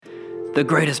The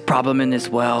greatest problem in this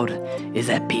world is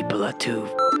that people are too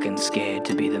fucking scared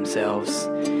to be themselves.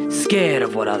 Scared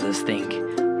of what others think.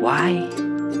 Why?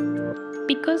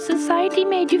 Because society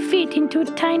made you fit into a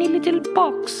tiny little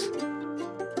box.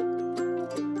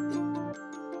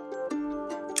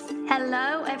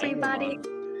 Hello, everybody.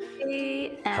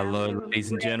 Hello,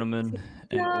 ladies and gentlemen,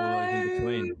 and all those in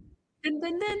between. Dun,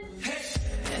 dun, dun.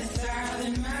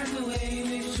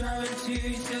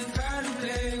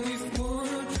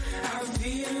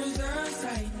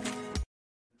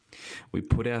 We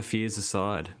put our fears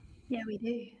aside. Yeah, we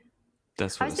do.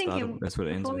 That's what it started. That's what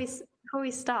it ends with. Before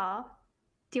we start,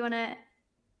 do you want to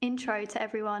intro to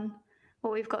everyone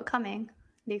what we've got coming,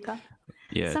 Luca?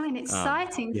 Yeah. Something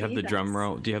exciting. Do you have the drum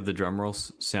roll? Do you have the drum roll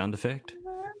sound effect?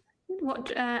 What?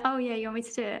 Oh yeah, you want me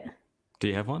to do it? Do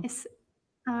you have one? It's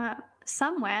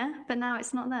somewhere, but now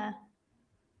it's not there.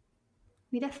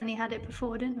 We definitely had it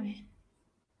before, didn't we?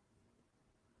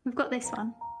 We've got this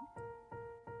one.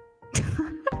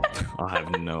 I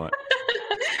have no idea.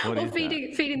 What or is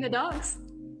feeding the dogs.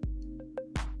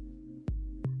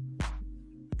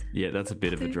 Yeah, that's a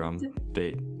bit of a drum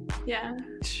beat. Yeah.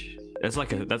 That's like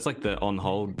the on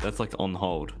hold. That's like on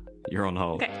hold. You're on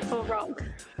hold. Okay, or wrong.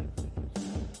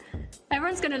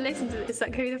 Everyone's gonna listen to this.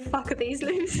 Like, who the fuck are these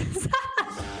losers?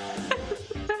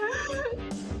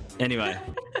 Anyway,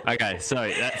 okay,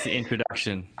 so that's the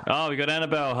introduction. Oh, we got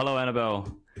Annabelle. Hello,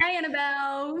 Annabelle. Hey,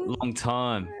 Annabelle. Long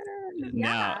time. Yeah.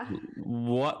 Now,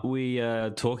 what we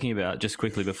are talking about, just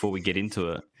quickly before we get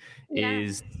into it,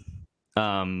 is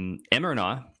Emma and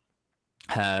I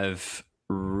have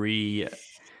rebranded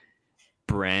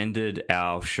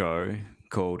our show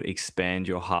called Expand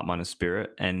Your Heart, Mind and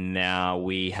Spirit, and now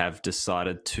we have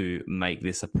decided to make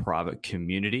this a private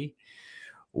community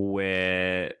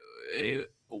where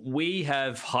we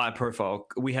have higher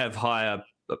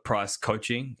price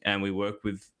coaching, and we work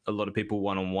with a lot of people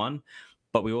one-on-one,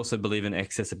 but we also believe in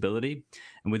accessibility.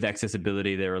 And with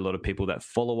accessibility, there are a lot of people that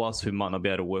follow us who might not be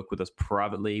able to work with us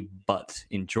privately, but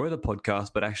enjoy the podcast,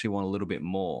 but actually want a little bit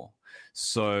more.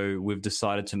 So we've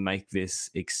decided to make this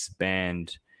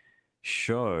Expand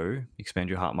Your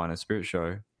Heart, Mind and Spirit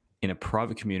show in a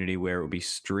private community where it will be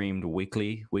streamed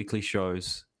weekly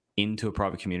shows into a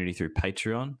private community through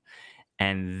Patreon.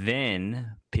 And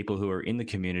then people who are in the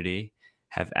community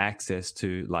have access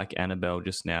to, like Annabelle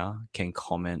just now, can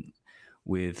comment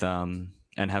with and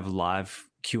have live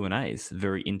Q&As,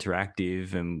 very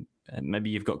interactive, and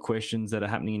maybe you've got questions that are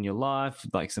happening in your life,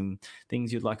 like some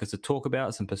things you'd like us to talk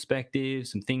about, some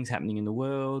perspectives, some things happening in the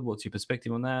world. What's your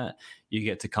perspective on that? You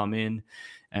get to come in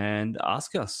and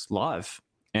ask us live.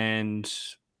 And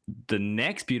the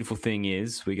next beautiful thing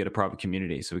is we get a private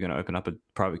community. So we're going to open up a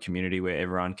private community where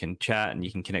everyone can chat and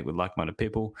you can connect with like-minded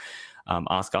people,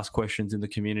 ask us questions in the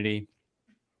community.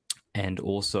 And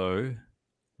also,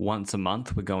 once a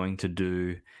month, we're going to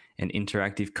do an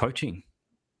interactive coaching,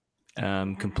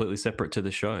 completely separate to the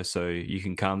show. So you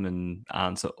can come and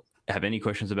have any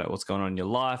questions about what's going on in your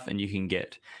life, and you can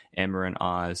get Emma and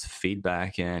I's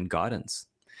feedback and guidance.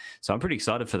 So I'm pretty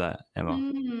excited for that, Emma.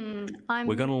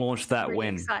 We're going to launch that really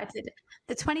when? Excited.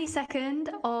 The 22nd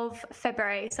of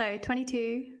February. So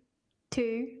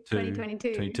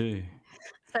 2022.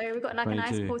 So we've got like a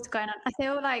nice quarter going on. I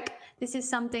feel like this is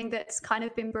something that's kind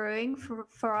of been brewing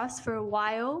for us for a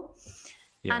while.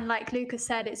 Yeah. And like Lucas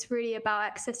said, it's really about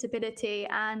accessibility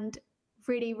and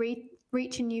really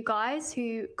reaching you guys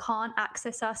who can't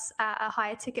access us at a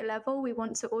higher ticket level. We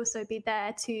want to also be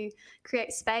there to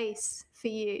create space for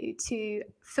you to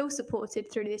feel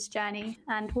supported through this journey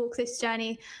and walk this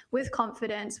journey with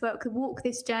confidence, walk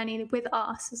this journey with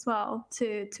us as well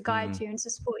to guide you and to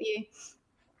support you.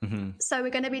 Mm-hmm. So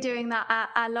we're going to be doing that at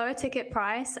a lower ticket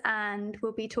price, and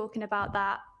we'll be talking about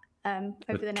that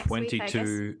over the next week, I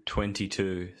guess.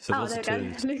 22. So there we go.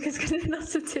 Lucas got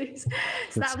lots of twos.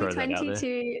 So that'll be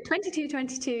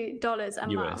 $22 a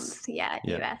month. Yeah,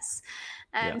 US.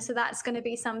 So that's going to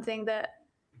be something that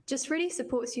just really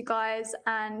supports you guys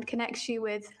and connects you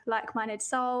with like-minded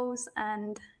souls.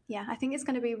 And yeah, I think it's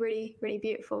going to be really, really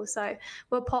beautiful. So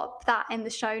we'll pop that in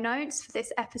the show notes for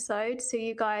this episode so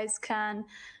you guys can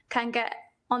get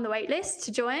on the wait list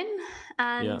to join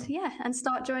and and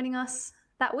start joining us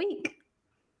that week.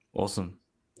 Awesome.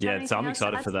 Yeah, so I'm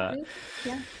excited for that.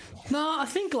 Yeah. No, I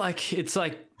think it's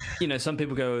like, some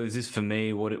people go, is this for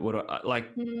me?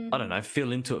 I don't know,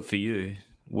 feel into it for you.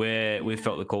 We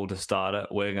felt the call to start it.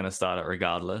 We're going to start it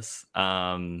regardless.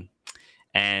 And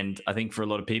I think for a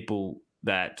lot of people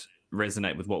that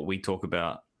resonate with what we talk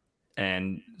about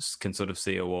and can sort of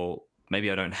see, well,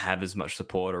 maybe I don't have as much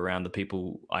support around the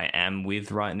people I am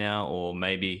with right now, or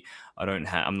maybe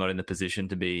I'm not in the position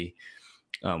to be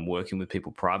working with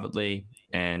people privately,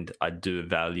 and I do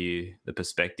value the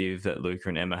perspective that Luca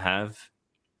and Emma have.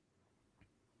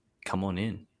 Come on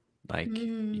in. Like,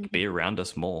 you can be around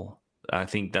us more. I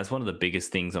think that's one of the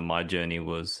biggest things on my journey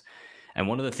was, and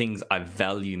one of the things I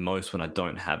value most when I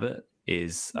don't have it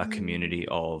is a community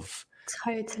of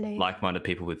totally like-minded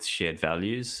people with shared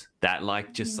values that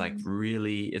like just like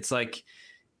really, it's like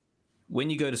when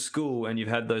you go to school and you've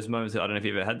had those moments, I don't know if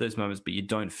you've ever had those moments, but you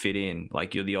don't fit in,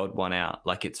 like you're the odd one out,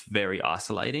 like it's very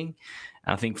isolating.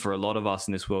 And I think for a lot of us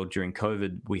in this world during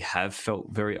COVID, we have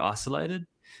felt very isolated.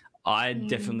 I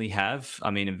definitely have.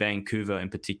 I mean, in Vancouver in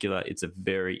particular, it's a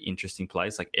very interesting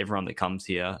place. Like everyone that comes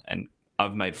here, and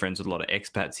I've made friends with a lot of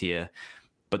expats here,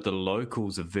 but the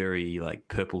locals are very like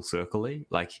purple circle-y.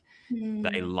 Like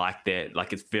they like that.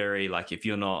 Like it's very like if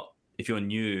you're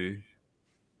new,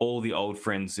 all the old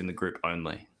friends in the group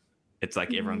only. It's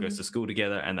like everyone goes to school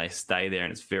together and they stay there,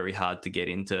 and it's very hard to get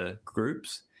into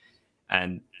groups.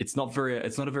 And it's not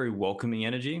a very welcoming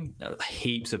energy.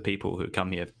 Heaps of people who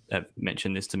come here have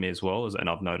mentioned this to me as well, and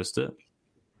I've noticed it.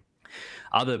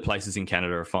 Other places in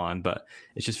Canada are fine, but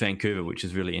it's just Vancouver, which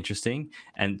is really interesting.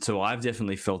 And so I've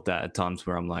definitely felt that at times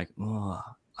where I'm like, oh,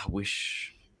 I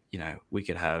wish, we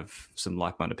could have some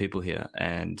like-minded people here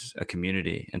and a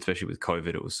community. And especially with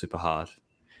COVID, it was super hard.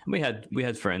 And we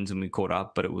had friends and we caught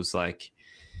up, but it was like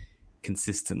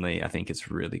consistently, I think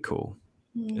it's really cool.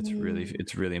 It's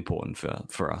really important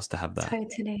for us to have that.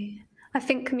 Totally. I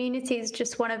think community is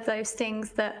just one of those things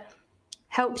that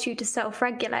helps you to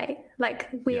self-regulate. Like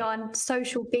we are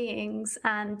social beings,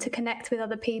 and to connect with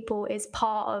other people is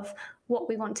part of what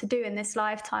we want to do in this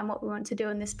lifetime, what we want to do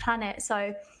on this planet.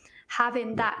 So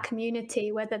having that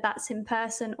community, whether that's in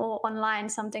person or online,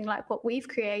 something like what we've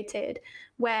created,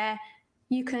 where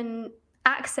you can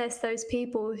access those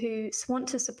people who want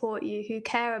to support you, who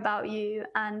care about you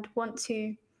and want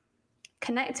to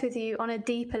connect with you on a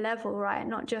deeper level, right?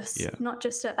 Not just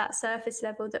at that surface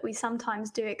level that we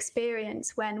sometimes do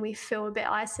experience when we feel a bit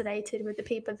isolated with the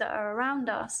people that are around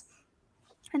us.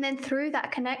 And then through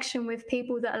that connection with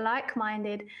people that are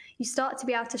like-minded, you start to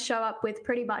be able to show up with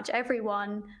pretty much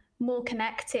everyone more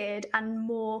connected and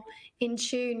more in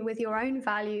tune with your own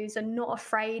values, and not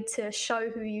afraid to show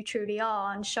who you truly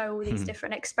are and show all these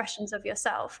different expressions of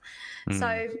yourself.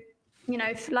 So,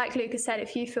 like Lucas said,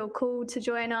 if you feel called to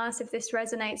join us, if this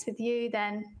resonates with you,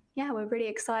 then we're really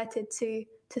excited to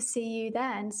see you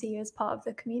there and see you as part of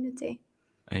the community.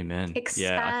 Amen.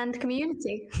 Expand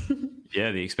community.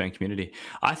 The expand community.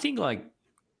 I think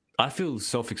I feel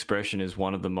self-expression is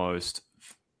one of the most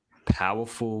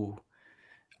powerful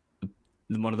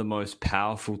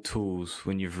tools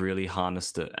when you've really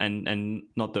harnessed it, and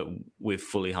not that we've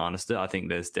fully harnessed it. I think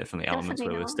there's definitely elements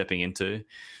where we're stepping into,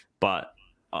 but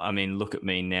I mean, look at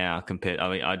me now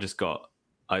I just got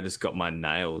my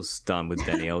nails done with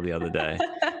Danielle the other day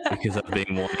because I've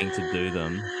been wanting to do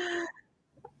them,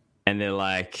 and they're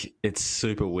like, it's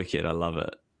super wicked. I love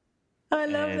it. I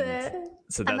love it.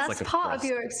 So that's like part of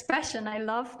your expression. I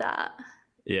love that.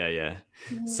 Yeah.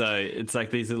 So it's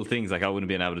like these little things, like I wouldn't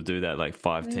have been able to do that like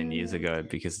 5-10 years ago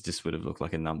because it just would have looked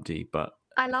like a numpty. But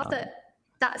I love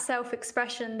that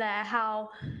self-expression there, how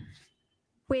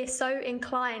we're so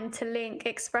inclined to link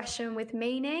expression with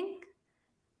meaning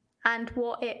and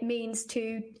what it means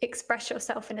to express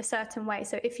yourself in a certain way.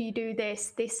 So if you do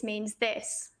this, this means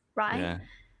this, right? Yeah.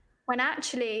 When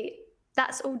actually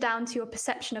that's all down to your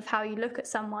perception of how you look at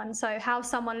someone. So how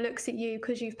someone looks at you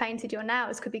because you've painted your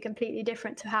nails could be completely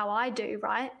different to how I do,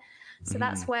 right? So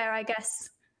that's where I guess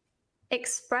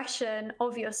expression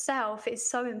of yourself is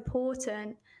so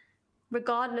important,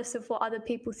 regardless of what other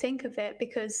people think of it,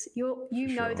 because you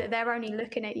know that they're only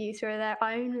looking at you through their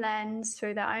own lens,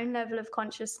 through their own level of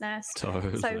consciousness.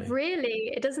 Totally. So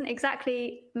really, it doesn't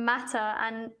exactly matter.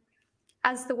 And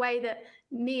as the way that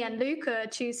me and Luca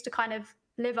choose to kind of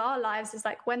live our lives is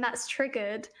like when that's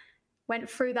triggered, went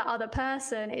through that other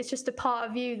person, it's just a part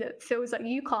of you that feels like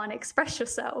you can't express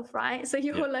yourself, right? So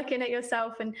you're looking at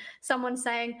yourself and someone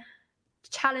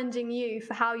challenging you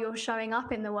for how you're showing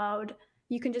up in the world,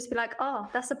 you can just be like, oh,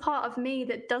 that's a part of me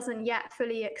that doesn't yet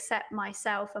fully accept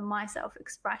myself and my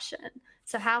self-expression.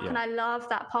 So how can I love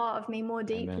that part of me more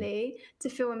deeply to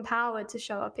feel empowered to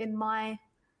show up in my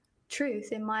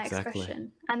truth, in my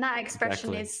expression? And that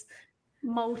expression is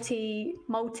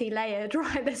multi-layered,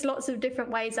 right? There's lots of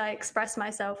different ways I express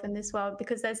myself in this world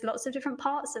because there's lots of different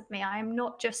parts of me. I am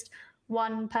not just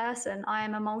one person. I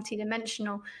am a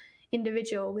multi-dimensional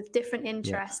individual with different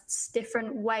interests,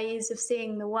 different ways of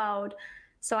seeing the world.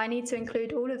 So I need to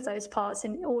include all of those parts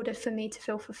in order for me to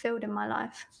feel fulfilled in my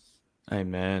life.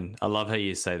 Amen. I love how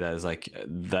you say that. It's like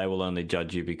they will only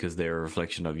judge you because they're a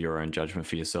reflection of your own judgment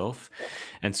for yourself.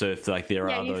 And so if like there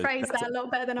are you those, phrased that a lot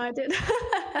better than I did.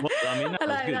 well, I mean, I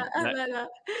like that. I like that.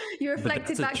 You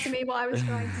reflected back to me what I was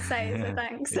trying to say, so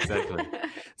thanks. Exactly.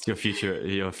 It's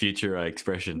your future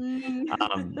expression.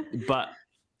 But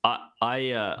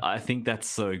I think that's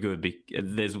so good.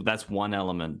 That's one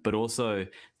element, but also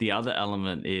the other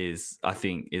element is, I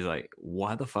think, is like,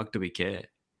 why the fuck do we care?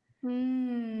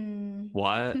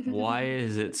 Why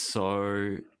is it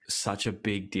such a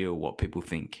big deal what people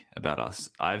think about us?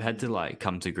 I've had to like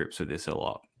come to grips with this a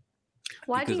lot.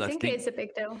 Why do you think it is a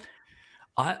big deal?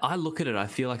 I look at it, I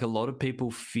feel like a lot of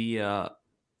people fear,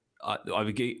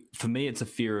 for me, it's a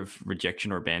fear of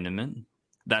rejection or abandonment.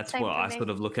 That's what I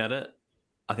sort of look at it.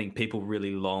 I think people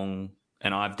really long,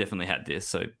 and I've definitely had this,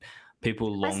 so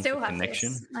people long for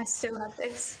connection. I still have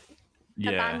this.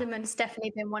 Yeah. Abandonment's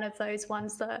definitely been one of those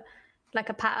ones that, like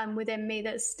a pattern within me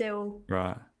that's still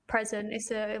present.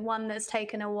 It's one that's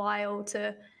taken a while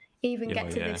to even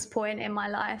get to this point in my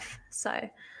life. So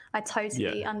I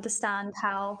totally understand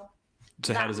how.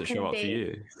 So how does it show up for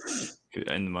you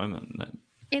in the moment?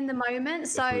 In the moment?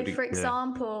 So for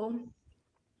example,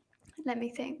 let me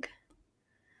think.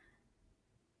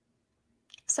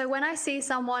 So when I see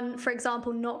someone, for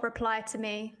example, not reply to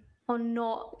me or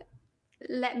not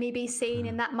let me be seen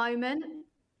in that moment,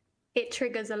 it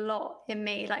triggers a lot in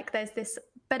me. Like there's this,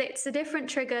 but it's a different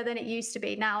trigger than it used to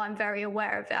be. Now I'm very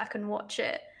aware of it. I can watch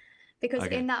it. Because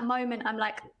in that moment, I'm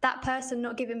like, that person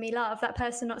not giving me love, that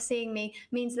person not seeing me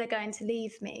means they're going to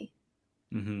leave me.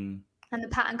 Mm-hmm. And the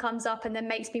pattern comes up and then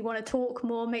makes me want to talk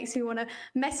more, makes me want to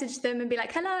message them and be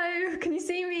like, hello, can you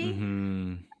see me?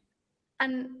 Mm-hmm.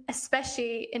 And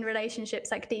especially in relationships,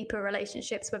 like deeper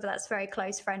relationships, whether that's very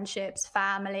close friendships,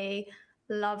 family,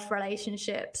 love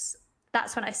relationships,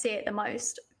 that's when I see it the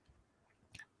most.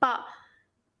 But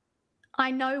I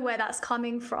know where that's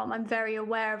coming from. I'm very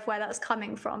aware of where that's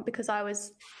coming from because I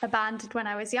was abandoned when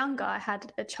I was younger. I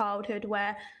had a childhood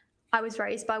where I was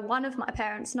raised by one of my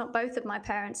parents, not both of my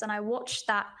parents. And I watched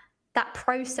that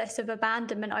process of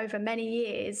abandonment over many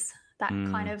years, that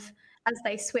kind of, as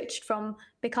they switched from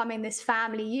becoming this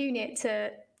family unit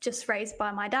to just raised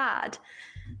by my dad.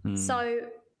 So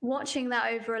watching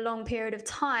that over a long period of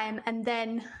time, and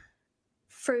then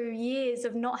through years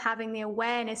of not having the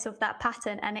awareness of that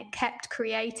pattern, and it kept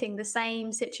creating the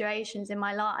same situations in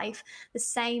my life, the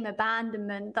same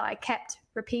abandonment that I kept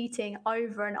repeating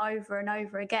over and over and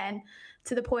over again,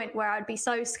 to the point where I'd be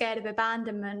so scared of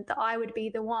abandonment that I would be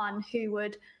the one who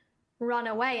would run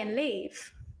away and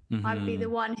leave. Mm-hmm. I would be the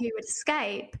one who would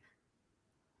escape,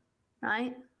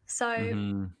 right?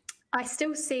 So I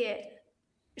still see it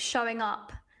showing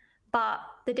up, but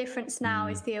the difference now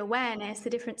is the awareness. The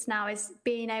difference now is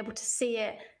being able to see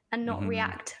it and not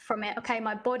react from it. Okay,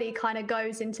 my body kind of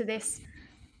goes into this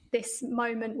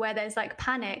moment where there's like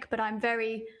panic, but I'm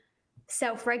very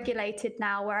self-regulated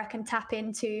now, where I can tap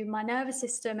into my nervous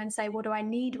system and say, what do I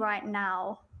need right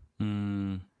now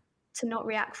to not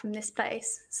react from this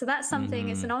place? So that's something,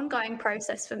 it's an ongoing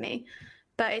process for me,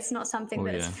 but it's not something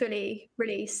that's fully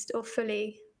released or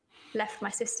fully left my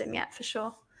system yet, for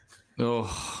sure.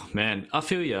 Oh man, I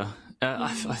feel you.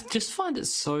 I just find it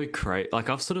so great. Like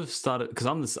I've sort of started, because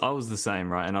I was the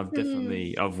same, right? And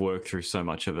I've worked through so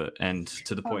much of it, and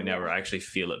to the point now where I actually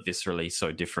feel it viscerally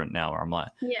so different now, where I'm like,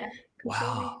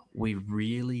 wow, we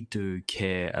really do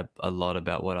care a lot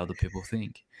about what other people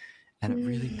think, and it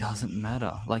really doesn't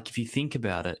matter. Like if you think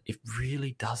about it, it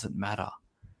really doesn't matter.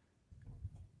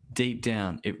 Deep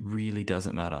down, it really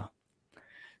doesn't matter.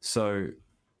 So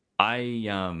I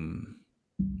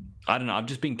don't know. I've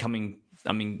just been coming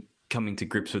to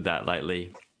grips with that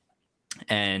lately,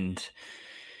 and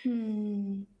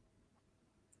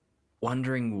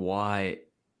wondering why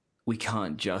we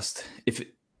can't just,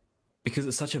 because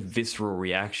it's such a visceral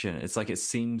reaction. It's like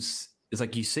it's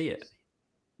like you see it.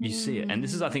 And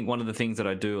this is, I think, one of the things that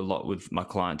I do a lot with my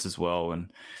clients as well,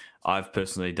 and I've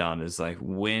personally done, is like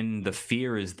when the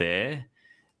fear is there,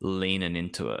 leaning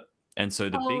into it. And so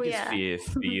the biggest fear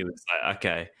for you is like,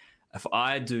 okay, if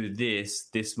I do this,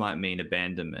 this might mean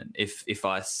abandonment. If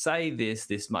I say this,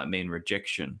 this might mean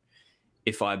rejection.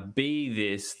 If I be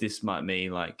this, this might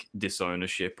mean like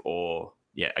disownership or,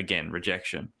 again,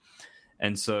 rejection.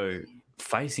 And so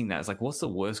facing that is like, what's the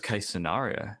worst case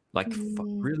scenario? Like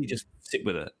really just sit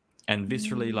with it and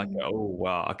viscerally like, oh,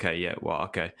 wow, okay,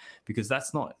 okay. Because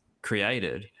that's not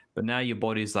created, but now your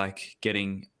body's like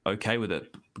getting okay with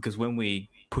it. Because when we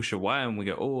push away and we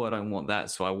go, oh, I don't want that,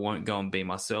 so I won't go and be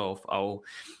myself, I'll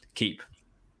keep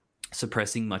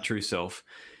suppressing my true self.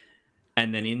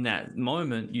 And then in that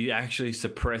moment, you actually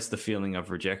suppress the feeling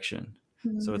of rejection.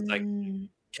 So it's like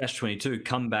catch-22,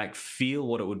 come back, feel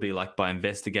what it would be like by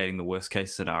investigating the worst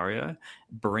case scenario,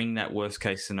 bring that worst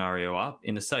case scenario up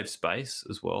in a safe space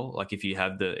as well. Like if you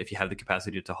have the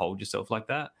capacity to hold yourself like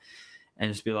that,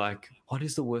 and just be like, what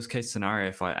is the worst case scenario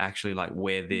if I actually like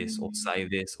wear this or say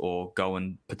this or go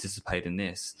and participate in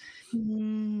this?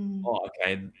 Oh,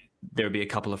 okay. There'll be a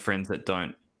couple of friends that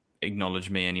don't acknowledge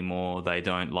me anymore. They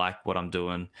don't like what I'm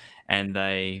doing, and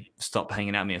they stop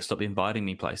hanging out with me or stop inviting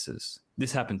me places.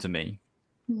 This happened to me.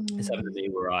 This happened to me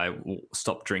where I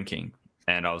stopped drinking,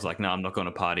 and I was like, no, I'm not going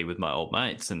to party with my old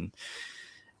mates. And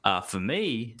for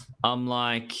me, I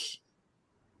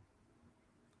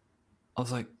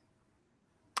was like,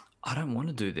 I don't want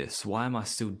to do this. Why am I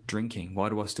still drinking? Why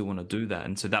do I still want to do that?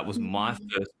 And so that was my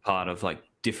first part of like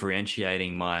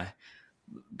differentiating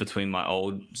between my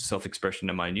old self-expression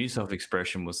and my new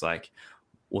self-expression was like,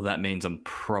 well, that means I'm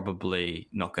probably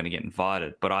not going to get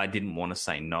invited. But I didn't want to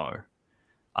say no.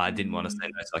 I didn't want to say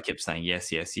no, so I kept saying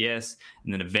yes, yes, yes.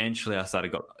 And then eventually I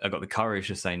got the courage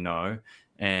to say no,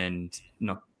 and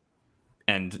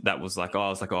that was like, I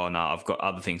was like, oh no, I've got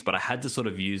other things. But I had to sort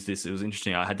of use this. It was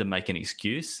interesting. I had to make an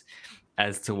excuse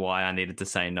as to why I needed to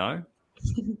say no.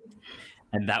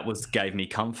 And that gave me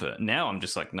comfort. Now I'm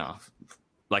just like, no.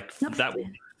 Like that was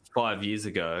 5 years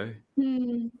ago,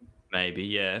 maybe.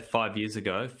 Yeah, 5 years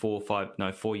ago,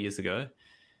 4 years ago.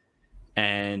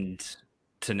 And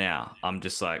to now, I'm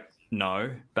just like,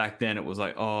 no. Back then it was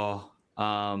like, oh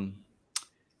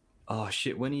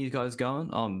shit, when are you guys going?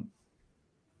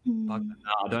 No,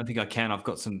 I don't think I can. I've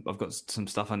got some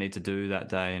stuff I need to do that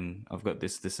day, and I've got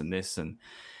this, and this, and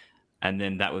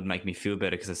then that would make me feel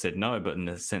better because I said no, but in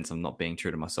a sense, I'm not being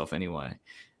true to myself anyway.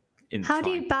 How do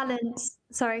you balance?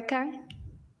 Sorry, Gary.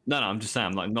 No, I'm just saying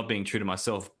I'm like not being true to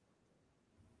myself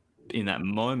in that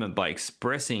moment by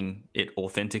expressing it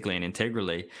authentically and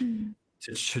integrally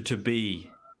to be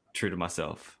true to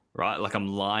myself, right? Like I'm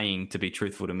lying to be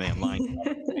truthful to me. I'm lying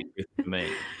to be truthful to me.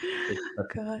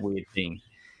 It's a weird thing.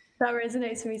 That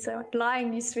resonates with me so much.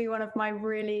 Lying used to be one of my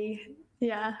really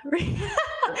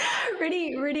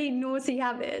naughty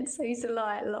habits. I used to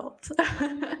lie a lot.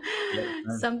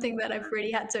 Something that I've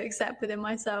really had to accept within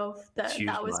myself that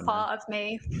was part of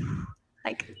me.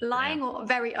 Like lying or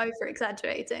very over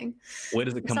exaggerating. Where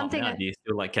does it come up now? Do you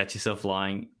still like catch yourself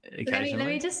lying occasionally? Let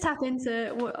me just tap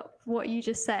into what you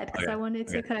just said, because I wanted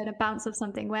to kind of bounce off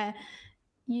something where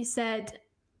you said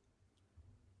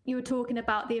you were talking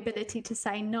about the ability to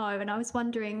say no, and I was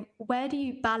wondering, where do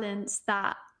you balance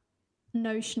that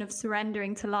notion of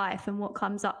surrendering to life and what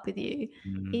comes up with you,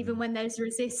 even when there's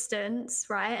resistance,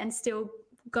 right? And still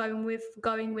going with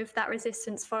that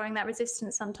resistance, following that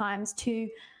resistance sometimes to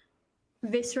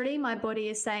viscerally, my body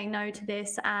is saying no to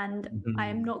this, and I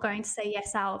am not going to say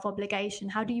yes out of obligation.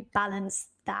 How do you balance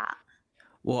that?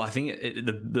 Well, I think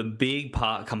the big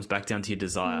part comes back down to your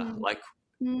desire. Like,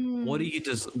 what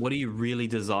are you really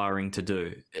desiring to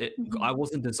do? I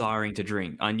wasn't desiring to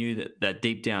drink. I knew that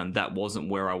deep down that wasn't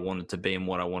where I wanted to be and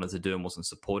what I wanted to do, and wasn't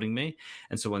supporting me.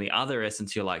 And so when the other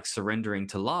essence, you're like surrendering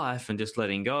to life and just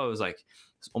letting go, is like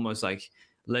it's almost like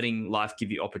letting life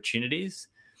give you opportunities.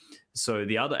 So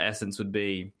the other essence would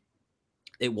be,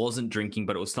 it wasn't drinking,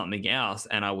 but it was something else.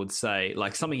 And I would say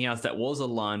like something else that was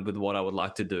aligned with what I would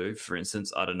like to do. For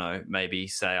instance, I don't know, maybe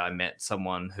say I met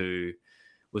someone who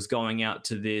was going out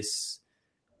to this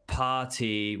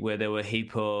party where there were a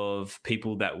heap of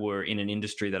people that were in an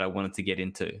industry that I wanted to get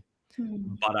into.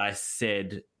 But I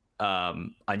said,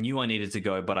 I knew I needed to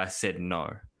go, but I said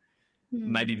no.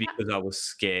 Maybe because I was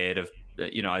scared of,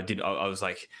 I was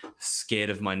like scared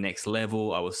of my next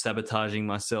level. I was sabotaging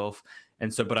myself.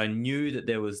 And so, but I knew that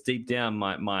there was deep down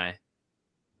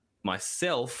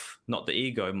myself, not the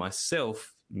ego,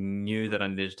 myself knew that I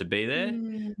needed to be there,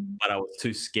 but I was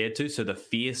too scared to. So the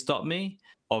fear stopped me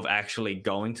of actually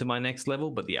going to my next level.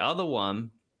 But the other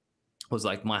one was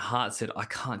like, my heart said, I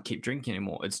can't keep drinking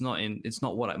anymore. It's not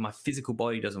what my physical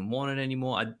body doesn't want it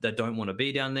anymore. I don't want to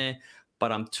be down there,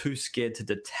 but I'm too scared to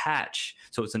detach.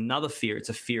 So it's another fear. It's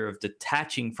a fear of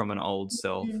detaching from an old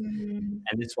self. And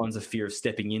this one's a fear of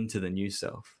stepping into the new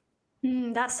self.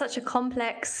 That's such a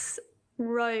complex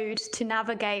road to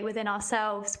navigate within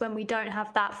ourselves when we don't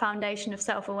have that foundation of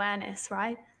self-awareness,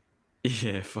 right?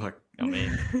 Yeah, fuck. I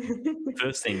mean,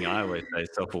 first thing I always say is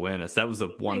self-awareness. That was the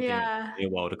one thing that took me a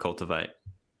while to cultivate.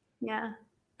 Yeah,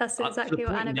 that's exactly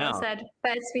what Annabelle said.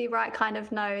 Better to be right kind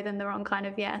of no than the wrong kind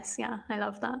of yes. Yeah, I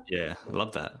love that. Yeah, I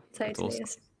love that. Totally. Awesome.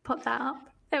 Just pop that up.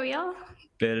 There we are.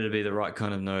 Better to be the right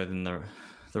kind of no than the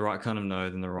right kind of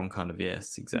no than the wrong kind of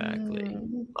yes. Exactly.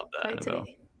 Love that, totally. Annabelle.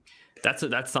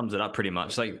 That sums it up pretty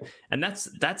much. Like, and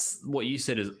that's what you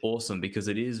said is awesome, because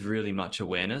it is really much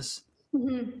awareness.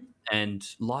 Mm-hmm. And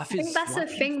I think that's the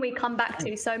thing we come back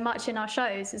to so much in our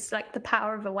shows, is like the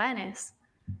power of awareness.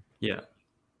 Yeah.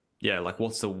 Like,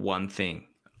 what's the one thing?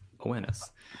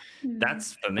 Awareness.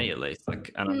 That's for me, at least.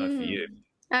 Like, I don't know for you.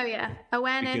 Oh yeah,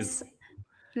 awareness.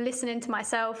 Listening to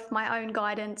myself, my own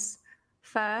guidance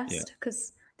first,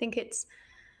 because I think it's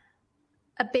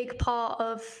a big part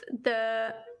of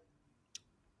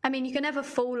you can never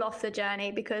fall off the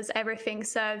journey, because everything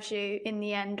serves you in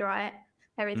the end, right?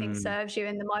 Everything serves you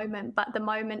in the moment. But the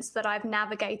moments that I've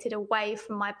navigated away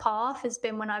from my path has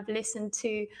been when I've listened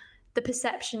to the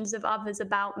perceptions of others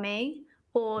about me,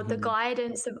 or the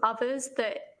guidance of others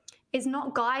that is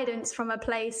not guidance from a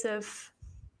place of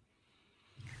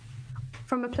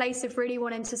really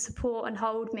wanting to support and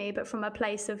hold me, but from a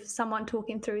place of someone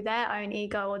talking through their own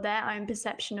ego or their own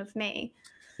perception of me.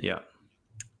 Yeah.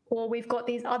 Or we've got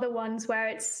these other ones where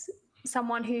it's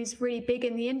someone who's really big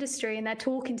in the industry and they're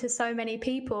talking to so many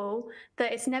people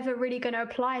that it's never really going to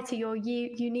apply to your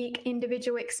unique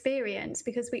individual experience,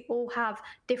 because we all have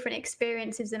different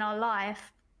experiences in our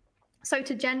life. So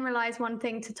to generalize one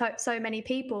thing to so many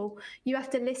people, you have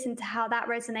to listen to how that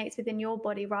resonates within your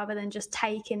body, rather than just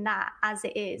taking that as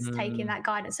it is, taking that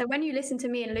guidance. So when you listen to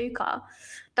me and Luca,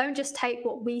 don't just take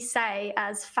what we say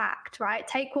as fact, right?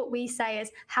 Take what we say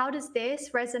as, how does this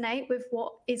resonate with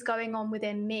what is going on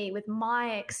within me, with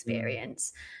my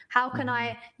experience? How can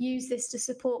I use this to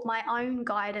support my own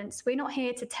guidance? We're not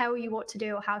here to tell you what to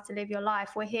do or how to live your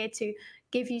life. We're here to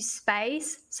give you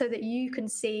space so that you can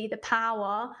see the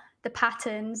power, the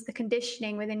patterns, the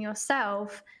conditioning within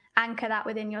yourself, anchor that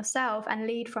within yourself and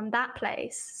lead from that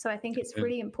place. So I think it's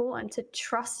really important to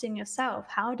trust in yourself.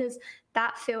 How does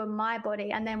that feel in my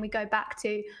body? And then we go back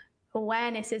to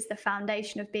awareness is the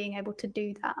foundation of being able to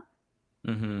do that.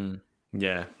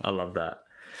 Yeah, I love that.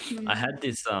 I had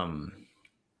this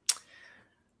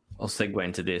I'll segue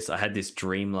into this. I had this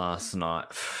dream last night.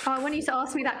 I want you to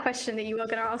ask me that question that you were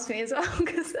going to ask me as well,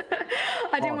 because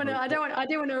I didn't want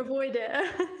to avoid it.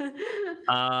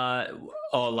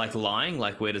 Like lying.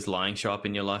 Like, where does lying show up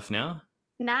in your life now?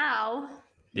 Now.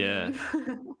 Yeah.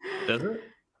 Does it?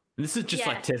 This is just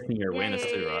like testing your awareness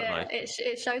too, right? Yeah. Like,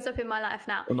 it shows up in my life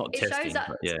now. Well, not testing, shows up,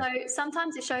 but yeah. So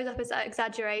sometimes it shows up as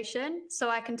exaggeration. So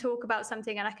I can talk about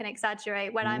something and I can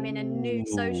exaggerate when I'm in a new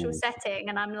social setting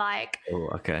and I'm like,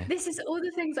 this is all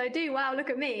the things I do. Wow, look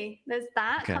at me. There's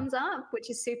that comes up, which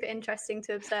is super interesting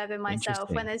to observe in myself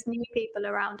when there's new people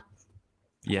around.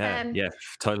 Yeah,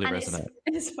 totally resonate.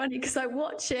 It's funny because I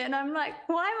watch it and I'm like,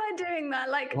 why am I doing that?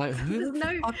 Like who is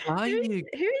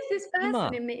this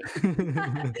person in me?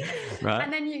 Right.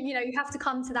 And then you have to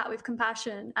come to that with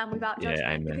compassion and without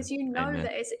judgment, because you know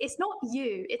that it's not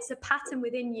you, it's a pattern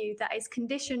within you that is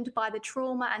conditioned by the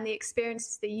trauma and the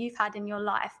experiences that you've had in your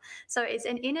life. So it's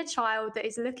an inner child that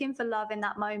is looking for love in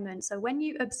that moment. So when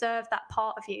you observe that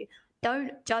part of you,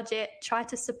 don't judge it, try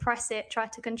to suppress it, try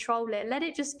to control it, let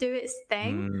it just do its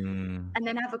thing, and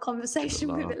then have a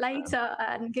conversation with it later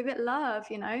and give it love,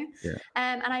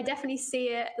 And I definitely see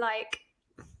it like,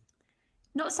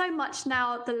 not so much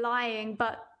now the lying,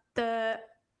 but the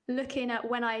looking at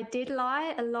when I did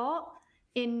lie a lot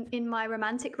in my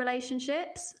romantic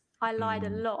relationships. I lied a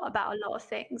lot about a lot of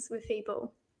things with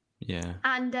people. Yeah.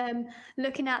 And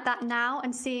looking at that now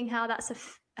and seeing how that's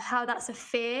a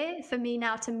fear for me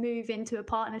now to move into a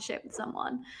partnership with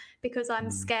someone, because I'm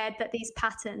scared that these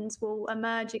patterns will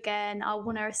emerge again. I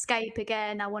want to escape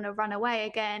again. I want to run away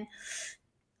again.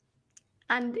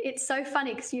 And it's so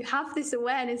funny because you have this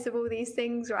awareness of all these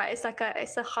things, right?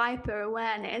 It's a hyper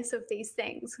awareness of these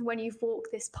things when you've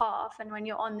walked this path and when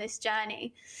you're on this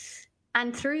journey.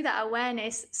 And through that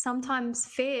awareness, sometimes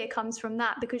fear comes from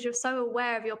that, because you're so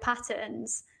aware of your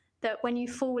patterns that when you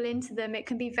fall into them, it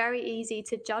can be very easy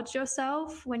to judge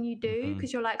yourself when you do,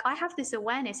 because you're like, I have this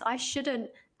awareness. I shouldn't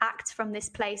act from this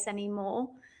place anymore.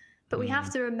 But we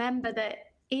have to remember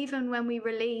that even when we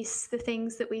release the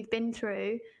things that we've been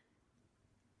through,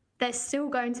 there's still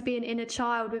going to be an inner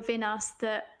child within us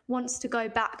that wants to go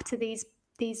back to these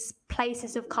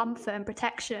places of comfort and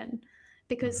protection,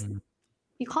 because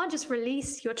you can't just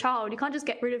release your child. You can't just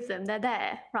get rid of them. They're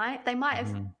there, right? They might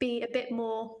be a bit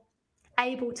more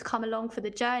able to come along for the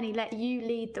journey, let you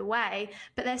lead the way,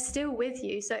 but they're still with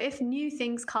you. So if new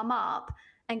things come up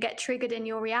and get triggered in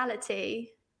your reality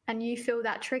and you feel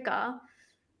that trigger,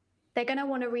 they're going to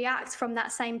want to react from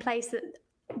that same place that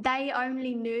they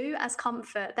only knew as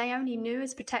comfort, they only knew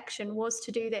as protection, was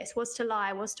to do this, was to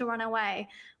lie, was to run away,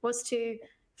 was to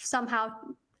somehow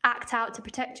act out to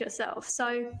protect yourself.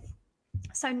 So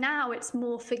now it's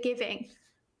more forgiving.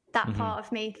 that part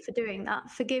of me for doing that.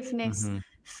 Forgiveness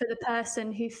for the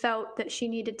person who felt that she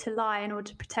needed to lie in order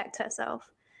to protect herself.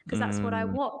 Because that's what I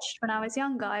watched when I was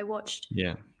younger. I watched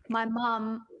my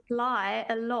mum lie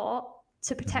a lot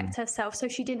to protect herself, so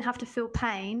she didn't have to feel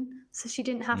pain, so she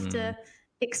didn't have to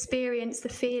experience the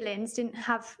feelings, didn't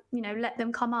have, let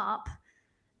them come up.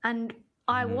 And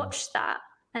I watched that,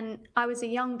 and I was a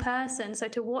young person, so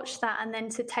to watch that and then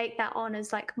to take that on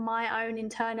as like my own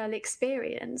internal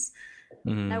experience,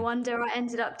 no wonder I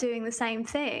ended up doing the same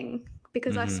thing,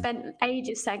 because I spent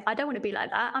ages saying, I don't want to be like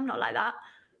that, I'm not like that.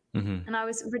 And I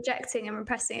was rejecting and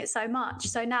repressing it so much.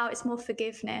 So now it's more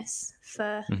forgiveness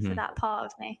for that part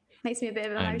of me. Makes me a bit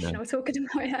of emotional talking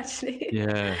about it, actually.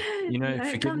 Yeah.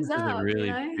 Forgiveness is a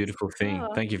really beautiful thing.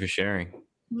 Thank you for sharing.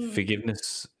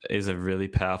 Forgiveness is a really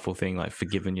powerful thing, like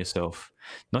forgiving yourself,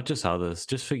 not just others,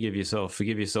 just forgive yourself.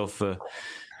 Forgive yourself for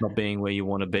not being where you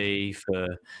want to be, for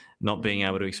not being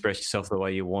able to express yourself the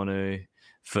way you want to,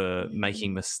 for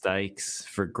making mistakes,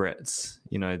 for regrets.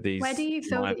 These. Where do you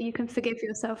feel that you can forgive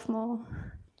yourself more,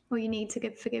 or you need to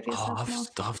forgive yourself more?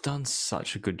 I've done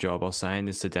such a good job. I was saying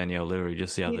this to Danielle literally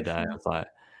just the other day. I was like,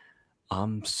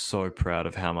 I'm so proud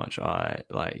of how much I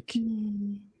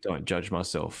don't judge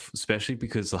myself, especially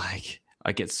because like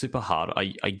I get super hard.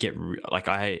 I get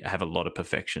I have a lot of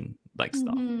perfection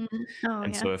stuff,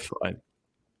 and so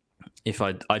if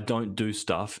I don't do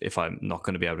stuff, if I'm not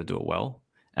going to be able to do it well.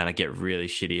 And I get really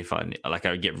shitty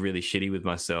I get really shitty with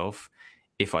myself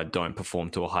if I don't perform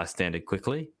to a high standard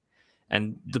quickly.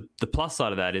 And the plus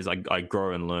side of that is I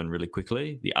grow and learn really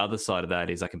quickly. The other side of that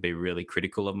is I can be really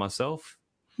critical of myself.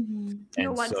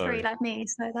 You're 1-3 like me,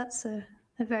 so that's a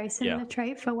very similar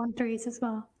trait for 1-3s as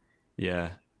well. Yeah.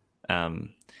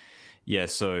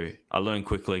 So I learn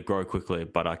quickly, grow quickly,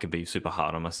 but I can be super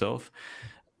hard on myself.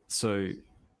 So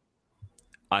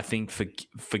I think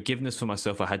forgiveness for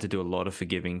myself, I had to do a lot of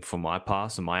forgiving for my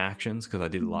past and my actions, because I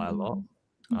did lie a lot.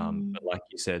 But like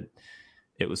you said,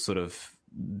 it was sort of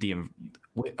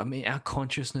our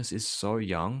consciousness is so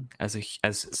young as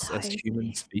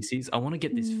human species. I want to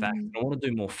get this fact. I want to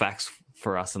do more facts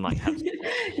for us and have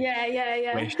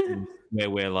questions where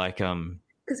we're like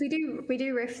because we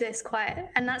do riff this quite,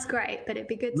 and that's great, but it'd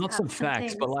be good to have some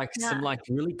facts, but some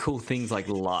really cool things how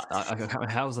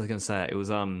was I going to say it? It was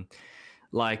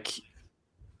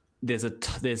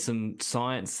there's some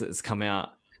science that's come out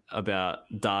about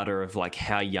data of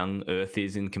how young Earth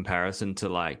is in comparison to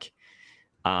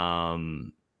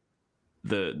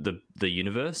the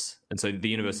universe. And so the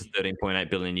universe is 13.8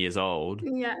 billion years old.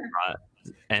 Yeah. Right.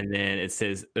 And then it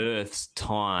says Earth's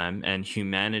time and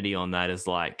humanity on that is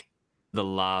the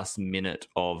last minute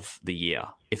of the year.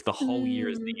 If the whole year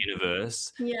is the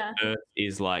universe, Earth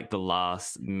is the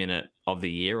last minute of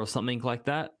the year or something like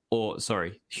that. Or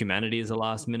sorry, humanity is the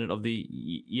last minute of the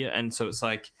year. And so it's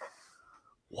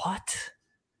what?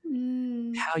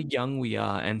 How young we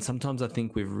are. And sometimes I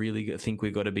think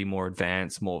we've got to be more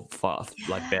advanced, more fast,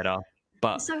 better.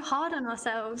 But it's so hard on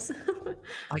ourselves.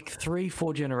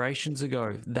 3-4 generations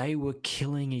ago, they were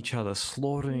killing each other,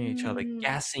 slaughtering each other,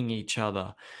 gassing each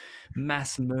other,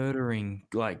 mass murdering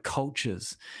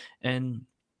cultures. And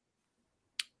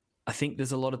I think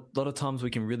there's a lot of times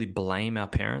we can really blame our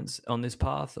parents on this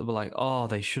path of oh,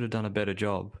 they should have done a better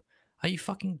job. Are you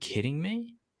fucking kidding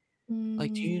me? Do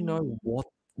you know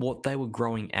what they were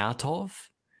growing out of?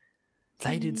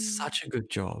 They did such a good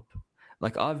job.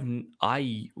 When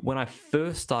I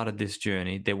first started this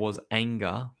journey, there was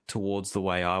anger towards the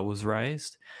way I was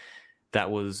raised.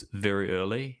 That was very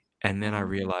early. And then I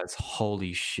realized,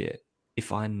 holy shit,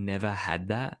 if I never had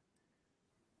that,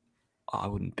 I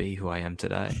wouldn't be who I am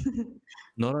today.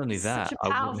 Not only that,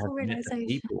 I wouldn't have met the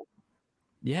people.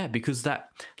 Yeah, because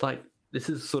this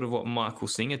is sort of what Michael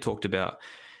Singer talked about.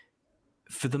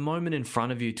 For the moment in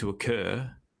front of you to occur,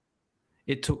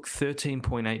 it took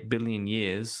 13.8 billion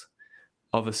years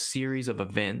of a series of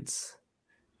events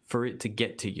for it to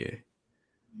get to you.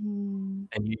 And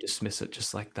you dismiss it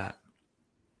just like that.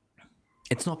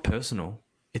 It's not personal.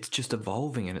 It's just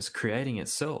evolving and it's creating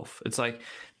itself. It's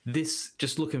this,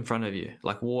 just look in front of you,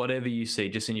 whatever you see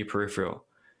just in your peripheral.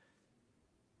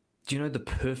 Do you know the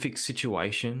perfect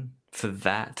situation for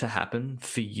that to happen,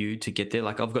 for you to get there?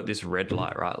 I've got this red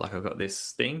light, right? I've got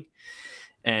this thing.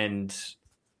 And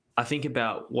I think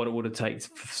about what it would have taken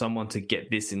for someone to get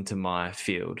this into my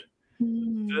field.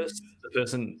 First,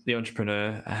 the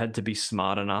entrepreneur had to be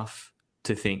smart enough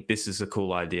to think this is a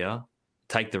cool idea,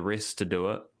 take the risk to do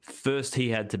it. First, he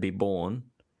had to be born.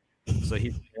 So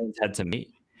his parents had to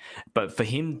meet. But for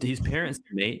him, his parents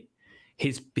to meet,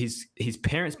 his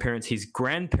parents, his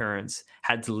grandparents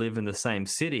had to live in the same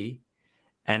city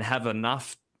and have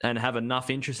enough and have enough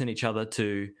interest in each other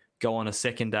to go on a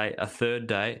second date, a third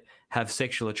date, have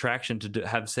sexual attraction to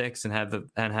have sex and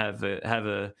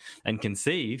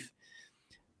conceive.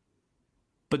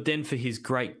 But then for his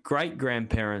great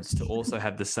grandparents to also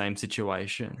have the same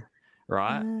situation,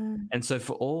 right? And so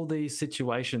for all these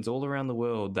situations all around the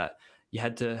world that you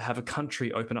had to have a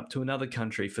country open up to another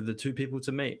country for the two people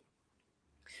to meet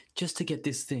just to get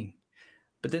this thing.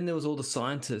 But then there was all the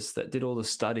scientists that did all the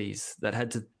studies that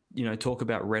had to, talk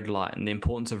about red light and the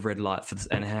importance of red light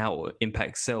and how it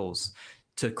impacts cells,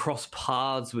 to cross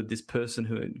paths with this person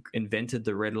who invented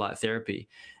the red light therapy,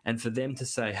 and for them to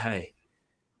say, hey,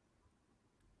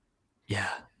 yeah,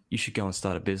 you should go and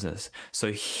start a business.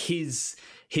 So his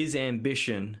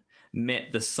ambition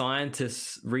met the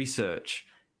scientists' research,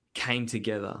 came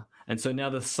together. And so now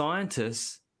the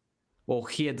scientists, well,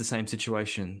 he had the same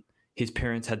situation. His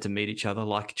parents had to meet each other,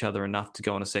 like each other enough to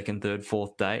go on a second, third,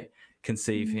 fourth date,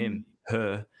 conceive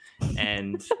her,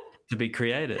 and to be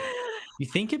created. You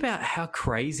think about how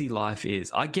crazy life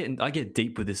is. I get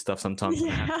deep with this stuff sometimes.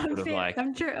 Yeah,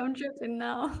 I'm tripping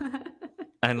now.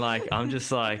 And I'm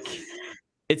just like,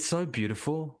 it's so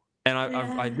beautiful. And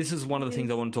I this is one of the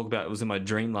things I want to talk about. It was in my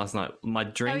dream last night. My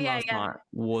dream last night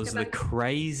was the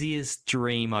craziest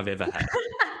dream I've ever had.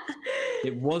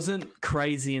 It wasn't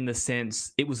crazy in the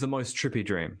sense, it was the most trippy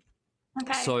dream.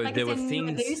 Okay. So there were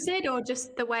things. Lucid or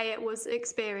just the way it was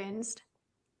experienced?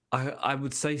 I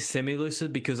would say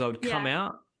semi-lucid, because I would come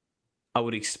out, I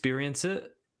would experience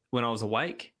it when I was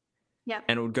awake. Yeah.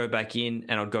 And it would go back in,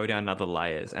 and I'd go down other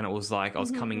layers. And it was like I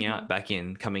was coming out, back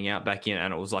in, coming out, back in.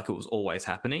 And it was like it was always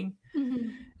happening.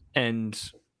 And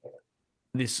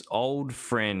this old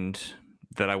friend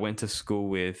that I went to school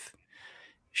with,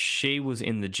 she was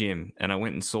in the gym, and I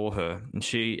went and saw her. And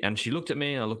she looked at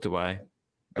me, and I looked away.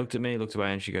 Looked at me, looked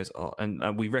away, and she goes, oh,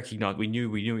 and we recognized, we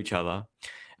knew each other.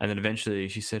 And then eventually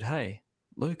she said, hey,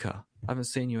 Luca, I haven't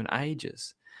seen you in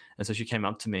ages. And so she came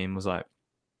up to me and was like,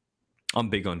 I'm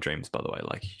big on dreams, by the way,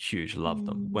 huge, love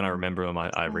them. When I remember them,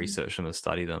 I research them and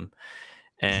study them.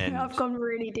 And I've gone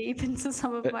really deep into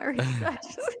some of my research.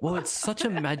 Well, it's such a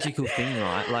magical thing,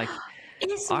 right?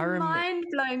 It's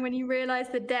mind-blowing when you realize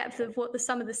the depth of what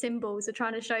some of the symbols are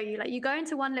trying to show you. You go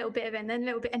into one little bit of it and then a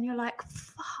little bit, and you're like,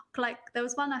 fuck. There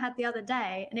was one I had the other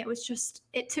day, and it was just,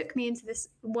 it took me into this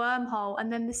wormhole,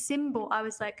 and then the symbol, I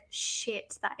was like,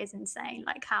 shit, that is insane,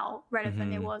 how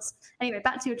relevant it was. Anyway,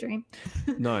 back to your dream.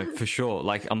 No, for sure.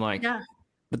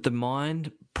 But the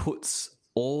mind puts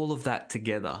all of that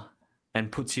together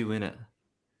and puts you in it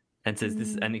and says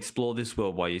this, and explore this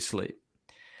world while you sleep.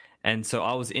 And so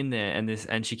I was in there,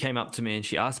 and she came up to me and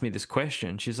she asked me this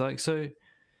question. She's like, so,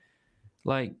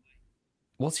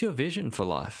 what's your vision for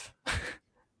life?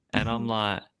 And I'm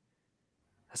like,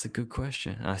 that's a good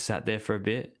question. And I sat there for a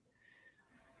bit,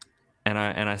 and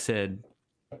I said,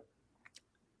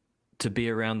 to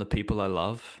be around the people I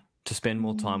love, to spend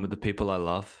more time with the people I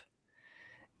love,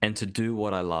 and to do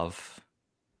what I love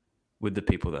with the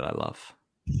people that I love.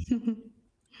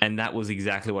 And that was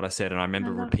exactly what I said. And I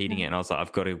remember repeating it, and I was like,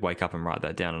 I've got to wake up and write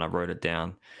that down. And I wrote it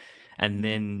down. And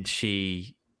then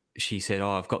she said,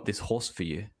 oh, I've got this horse for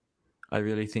you. I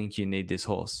really think you need this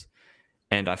horse.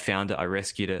 And I found it. I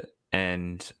rescued it.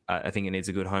 And I think it needs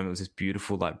a good home. It was this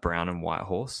beautiful, brown and white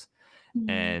horse.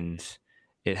 And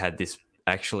it had this,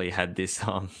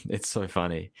 it's so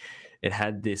funny. It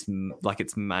had this,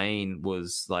 its mane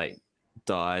was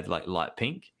dyed light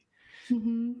pink.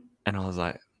 And I was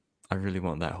like, I really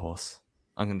want that horse.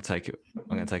 I'm going to take it.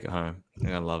 I'm going to take it home. I'm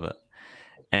going to love it.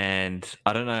 And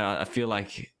I don't know. I feel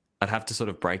like I'd have to sort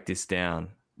of break this down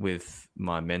with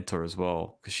my mentor as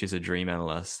well, because she's a dream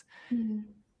analyst.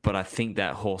 But I think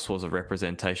that horse was a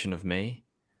representation of me,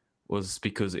 was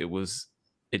because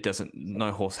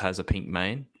no horse has a pink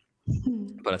mane.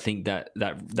 But I think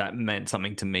that meant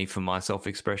something to me for my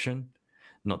self-expression,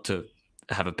 not to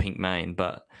have a pink mane,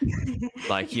 but to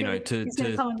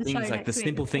things like the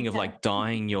simple thing of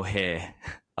dyeing your hair.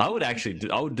 I would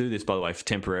do this, by the way,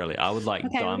 temporarily. I would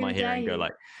dye my hair and go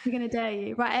We're gonna dare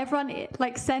you, right? Everyone,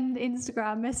 send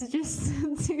Instagram messages.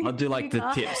 I'll do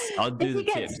the tips. I'll do the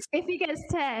tips. If he gets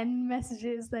 10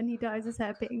 messages, then he dyes his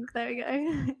hair pink. There we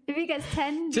go. If he gets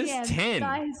 10 DMs, 10.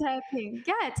 Dye his hair pink.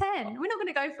 Yeah, 10. We're not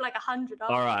gonna go for 100.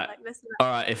 All right. All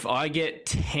right. If I get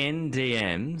 10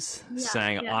 DMs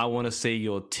saying I want to see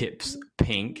your tips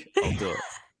pink, I'll do it.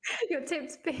 Your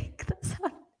tips pink. That's how...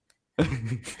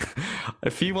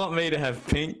 If you want me to have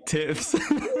pink tips,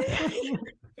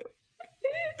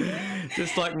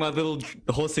 just like my little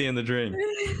horsey in the dream.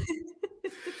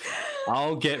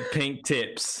 I'll get pink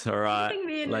tips. All right, I think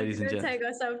me and ladies and gents. gents. Take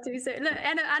ourselves too soon. Look,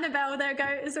 Annabelle, there go.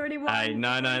 It's already one. Hey,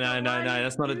 no.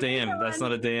 That's not a DM. That's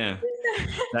not a DM.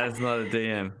 That's not a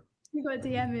DM. You got to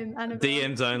DM him, Annabelle.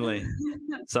 DMs only.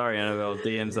 Sorry, Annabelle.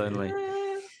 DMs only.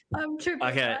 I'm tripping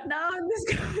right now in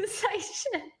this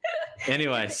conversation.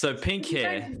 Anyway, so pink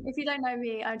hair. If you don't know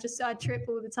me, I trip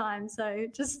all the time. So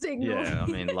just ignore. Yeah, I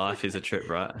mean, life is a trip,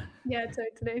 right? Yeah,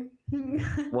 totally.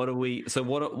 What I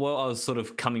was sort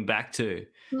of coming back to.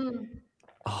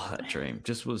 Oh, that dream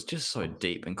was just so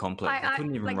deep and complex. I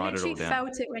couldn't even write it all down. I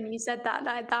felt it when you said that,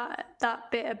 like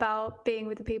that bit about being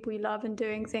with the people you love and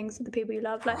doing things with the people you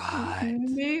love. Like,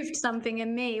 moved something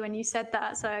in me when you said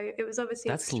that. So it was obviously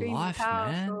extremely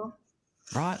powerful. Man.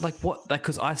 Right? Like what? Like,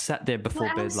 because I sat there before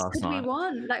bed last night. What else could we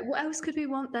want? Like, what else could we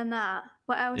want than that?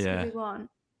 What else could we want?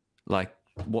 Like,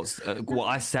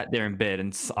 I sat there in bed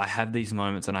and I have these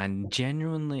moments, and I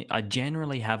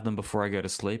generally have them before I go to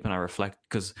sleep, and I reflect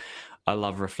because I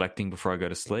love reflecting before I go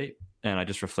to sleep, and I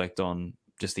just reflect on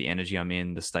just the energy I'm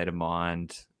in, the state of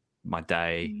mind, my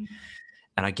day,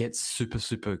 and I get super,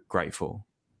 super grateful,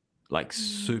 like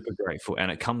super grateful, and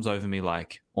it comes over me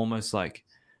like almost like,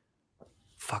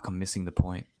 fuck, I'm missing the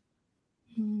point.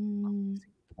 And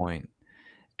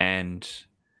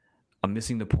I'm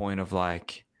missing the point of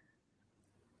like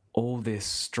all this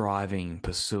striving,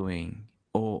 pursuing,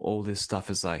 all this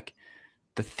stuff is like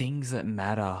the things that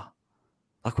matter.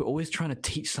 Like we're always trying to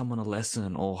teach someone a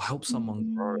lesson or help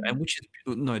someone grow, and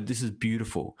this is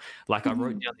beautiful. Like I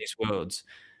wrote down these words: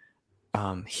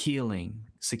 healing,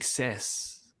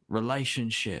 success,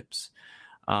 relationships,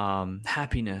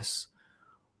 happiness.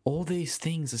 All these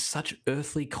things are such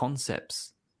earthly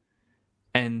concepts,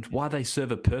 and while they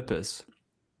serve a purpose,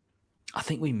 I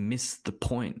think we miss the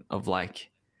point of like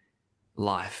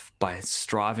life by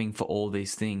striving for all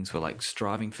these things. We're like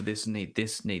striving for this, need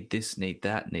this, need this, need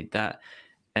that, need that.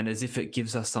 And as if it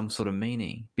gives us some sort of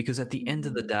meaning, because at the end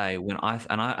of the day, when I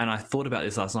thought about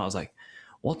this last night, I was like,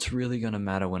 what's really going to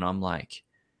matter when I'm like,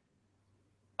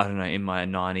 I don't know, in my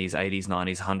 90s, 80s,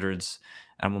 90s, 100s,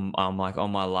 and I'm like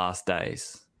on my last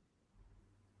days.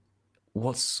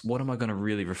 What am I going to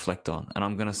really reflect on? And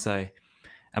am I going to say,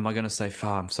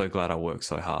 I'm so glad I worked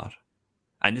so hard.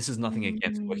 And this is nothing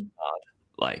against working hard.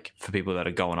 Like for people that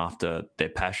are going after their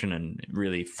passion and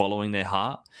really following their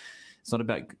heart, it's not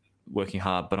about working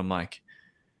hard, but I'm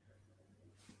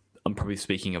probably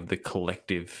speaking of the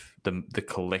collective, the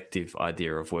collective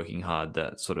idea of working hard,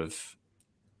 that sort of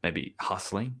maybe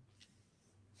hustling.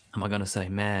 Am I going to say,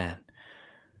 man,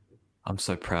 I'm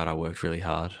so proud I worked really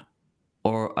hard?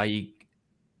 Or are you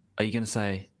going to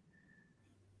say,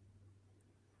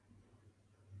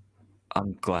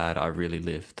 I'm glad I really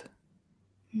lived?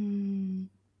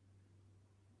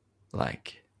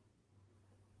 Like,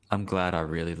 I'm glad I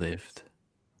really lived.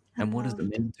 And what does it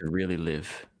mean to really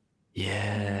live?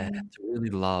 Yeah, to really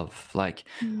love. Like,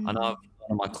 I know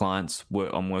one of my clients,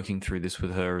 I'm working through this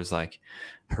with her, is like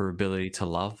her ability to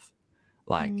love,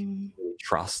 like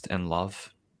trust and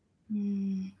love.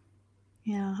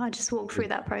 Yeah, I just walked through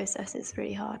that process. It's a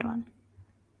really hard one.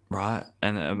 Right.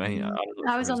 And I mean,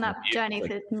 I was on that journey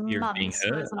for months,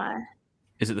 wasn't I?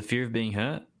 Is it the fear of being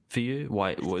hurt for you?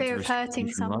 Why? Fear of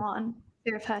hurting someone.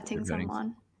 Fear of hurting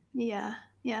someone. Yeah.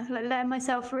 Yeah. Like letting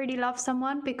myself really love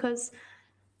someone, because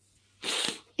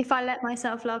if I let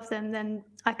myself love them, then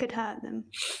I could hurt them.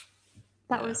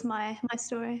 That was my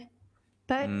story.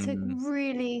 But to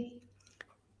really,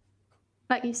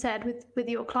 like you said, with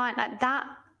your client, like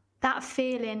that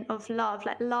feeling of love,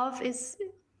 like love is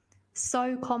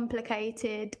so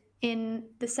complicated in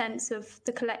the sense of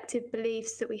the collective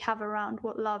beliefs that we have around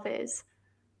what love is.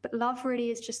 But love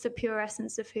really is just the pure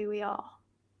essence of who we are.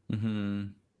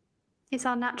 It's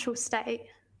our natural state.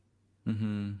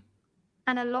 And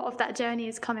a lot of that journey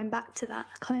is coming back to that,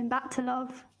 coming back to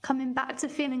love, coming back to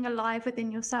feeling alive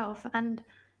within yourself and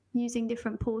using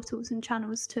different portals and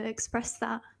channels to express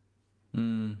that.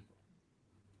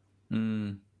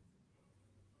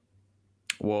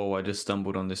 Whoa, I just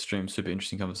stumbled on this stream. Super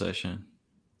interesting conversation.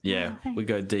 Yeah, we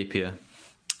go deep here.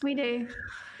 We do.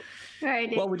 Very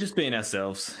deep. Well, we're just being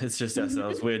ourselves. It's just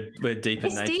ourselves. We're deep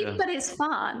in nature. It's deep, but it's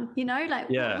fun. You know, like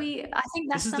I think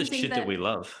that's something the shit that we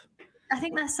love. I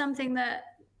think that's something that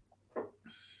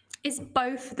is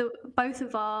both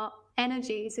of our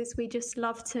energies. Is we just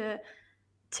love to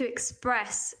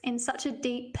express in such a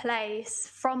deep place,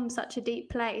 from such a deep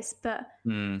place, but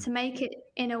to make it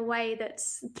in a way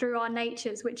that's through our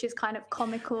natures, which is kind of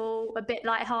comical, a bit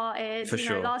lighthearted. For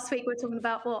sure. Last week we were talking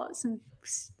about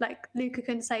like Luca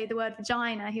couldn't say the word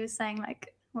vagina. He was saying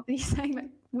like, what were you saying? Like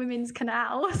women's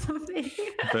canal or something.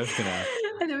 Birth canal.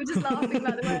 And then we're just laughing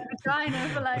about the word vagina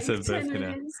for like 10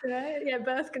 minutes. Right? Yeah,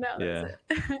 birth canal. Yeah.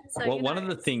 So, well, one of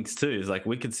the things too is like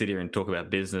we could sit here and talk about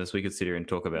business. We could sit here and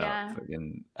talk about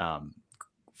fucking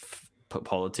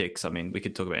politics. I mean, we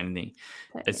could talk about anything.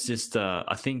 Totally. It's just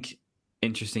I think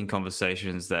interesting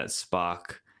conversations that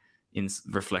spark in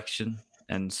reflection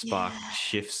and spark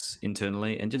shifts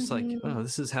internally, and just like, oh,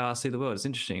 this is how I see the world. It's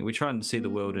interesting. We try and see the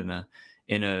world in a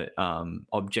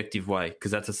objective way,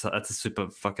 because that's a super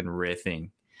fucking rare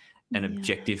thing, an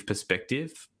objective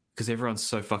perspective, because everyone's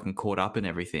so fucking caught up in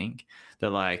everything. They're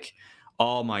like,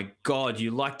 oh my God,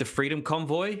 you like the Freedom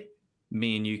Convoy?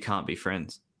 Me and you can't be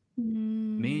friends.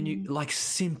 Me and you, like,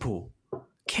 simple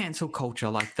cancel culture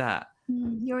like that.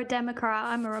 You're a Democrat,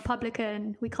 I'm a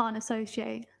Republican, we can't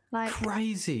associate. Like,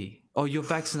 crazy. Oh, you're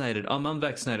vaccinated, I'm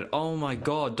unvaccinated. Oh my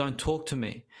God, don't talk to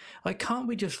me. Like, can't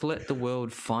we just let the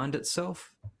world find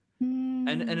itself? And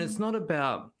it's not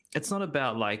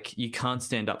about like you can't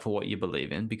stand up for what you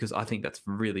believe in, because I think that's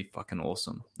really fucking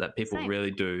awesome that people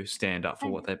really do stand up for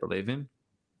what they believe in.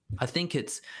 I think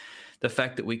it's the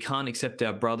fact that we can't accept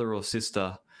our brother or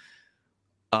sister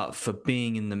for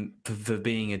being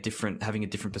having a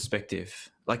different perspective.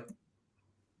 Like,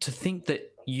 to think that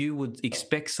you would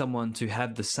expect someone to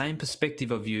have the same perspective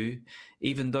of you,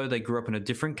 even though they grew up in a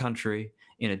different country,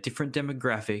 in a different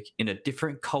demographic, in a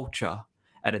different culture,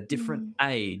 at a different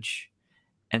age,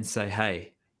 and say,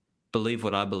 hey, believe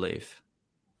what I believe,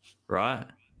 right?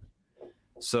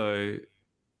 So,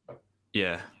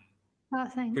 yeah. Oh,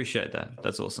 thanks. Appreciate that.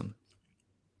 That's awesome.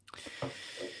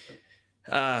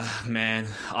 Man,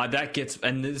 that gets,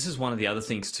 and this is one of the other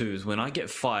things too, is when I get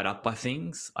fired up by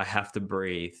things, I have to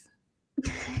breathe.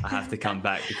 I have to come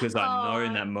back, because I know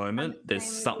in that moment there's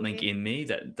something in me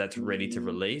that's ready to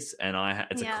release, and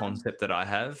it's a concept that I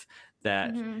have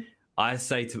that I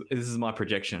say to, this is my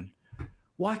projection.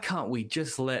 Why can't we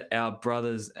just let our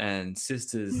brothers and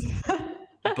sisters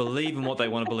believe in what they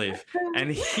want to believe?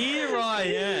 And here I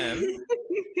am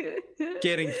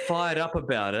getting fired up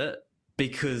about it,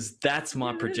 because that's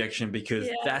my projection, because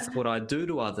that's what I do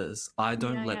to others. I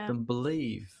don't let them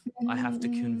believe. I have to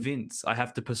convince. I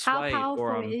have to persuade. How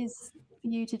powerful it is for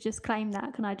you to just claim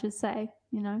that, can I just say?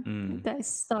 You know, that is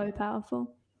so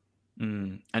powerful.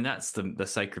 And that's the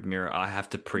sacred mirror. I have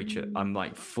to preach it. I'm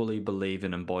like fully believe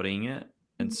in embodying it.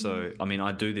 And so, I mean,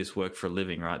 I do this work for a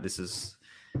living, right? This is,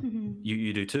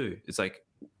 you do too. It's like,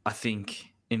 I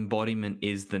think embodiment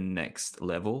is the next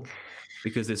level,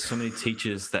 because there's so many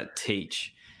teachers that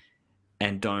teach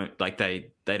and don't, like, they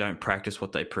don't practice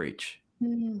what they preach.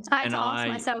 I had to ask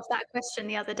myself that question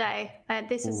the other day.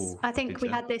 I think we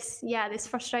had this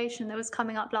frustration that was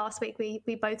coming up last week.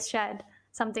 We both shared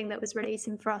something that was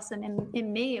releasing for us. And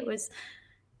in me, it was,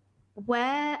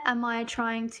 where am I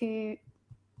trying to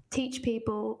teach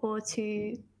people or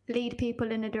to lead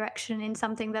people in a direction in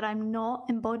something that I'm not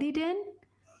embodied in?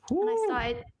 And I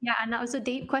started, and that was a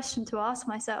deep question to ask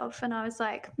myself. And I was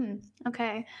like,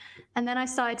 okay. And then I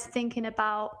started thinking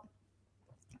about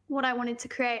what I wanted to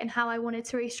create and how I wanted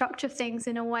to restructure things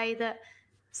in a way that,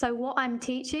 so what I'm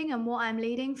teaching and what I'm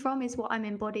leading from is what I'm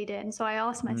embodied in. So I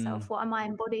asked myself, what am I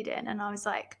embodied in? And I was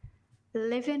like,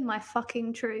 living my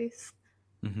fucking truth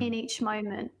in each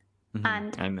moment.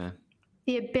 And Amen.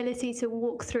 The ability to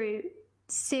walk through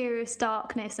serious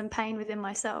darkness and pain within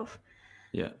myself.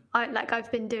 Yeah.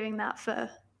 I've been doing that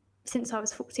since I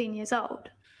was 14 years old,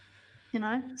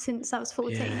 since I was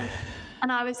 14. Yeah.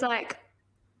 And I was like,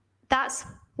 that's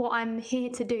what I'm here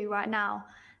to do right now.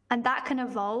 And that can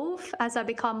evolve as I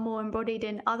become more embodied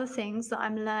in other things that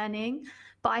I'm learning.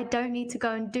 But I don't need to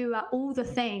go and do all the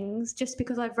things just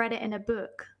because I've read it in a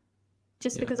book,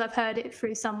 just because I've heard it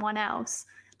through someone else,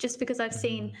 just because I've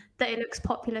seen that it looks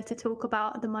popular to talk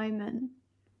about at the moment.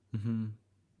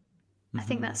 I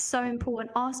think that's so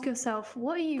important. Ask yourself,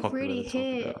 what are you really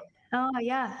here? Oh,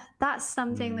 yeah. That's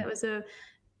something that was a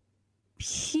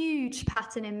huge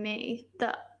pattern in me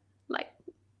that, like,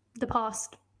 the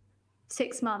past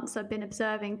 6 months I've been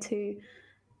observing, to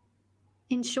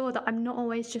ensure that I'm not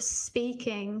always just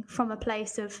speaking from a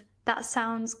place of, that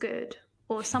sounds good,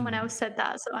 or someone else said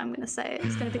that, so I'm going to say it.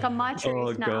 It's going to become my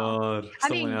truth now. Oh, God.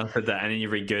 Someone else said that, and then you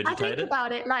regurgitate it? I think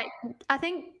about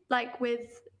it,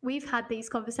 we've had these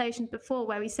conversations before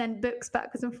where we send books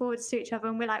backwards and forwards to each other,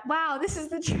 and we're like, wow, this is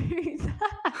the truth.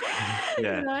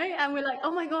 And we're like,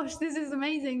 oh my gosh, this is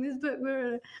amazing, this book.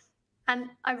 And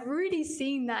I've really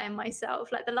seen that in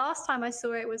myself. Like, the last time I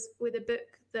saw it was with a book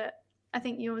that I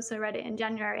think you also read it in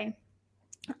January.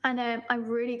 And I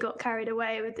really got carried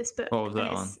away with this book. What was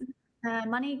that one?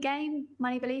 Money Game,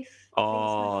 Money Belief.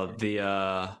 Oh,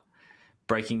 the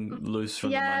breaking loose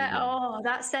from the money game.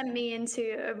 That sent me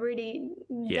into a really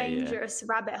dangerous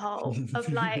rabbit hole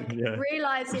of like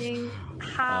realizing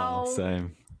how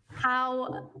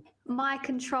my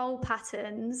control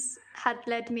patterns had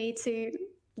led me to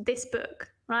this book,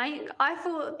 right? I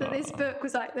thought that this book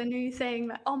was like the new thing,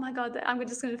 like, oh my God, I'm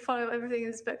just going to follow everything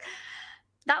in this book.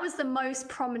 That was the most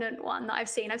prominent one that I've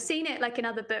seen. I've seen it like in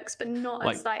other books, but not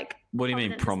as like. What do you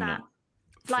mean prominent?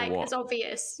 Like it's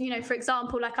obvious, you know, for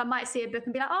example, like I might see a book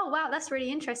and be like, oh wow, that's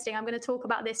really interesting, I'm going to talk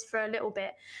about this for a little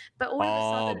bit, but all of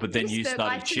a sudden but then you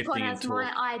started shifting into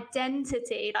my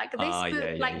identity, like this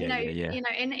book,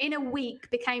 in a week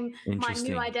became my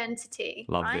new identity.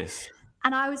 Love this.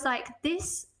 And I was like,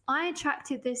 I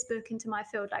attracted this book into my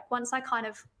field, like once I kind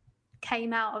of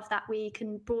came out of that week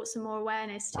and brought some more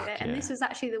awareness to it. And this was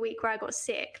actually the week where I got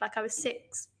sick. Like I was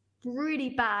sick really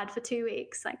bad for 2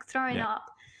 weeks, like throwing up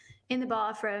in the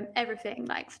bathroom, everything,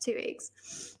 like for 2 weeks,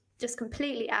 just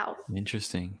completely out.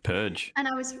 Interesting. Purge. And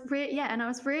I was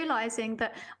realizing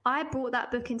that I brought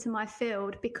that book into my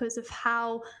field because of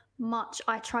how much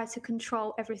I try to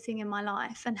control everything in my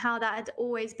life, and how that had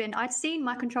always been, I'd seen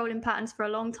my controlling patterns for a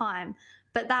long time,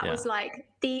 but that was like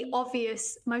the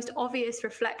most obvious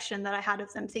reflection that I had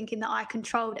of them, thinking that I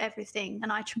controlled everything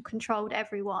and I controlled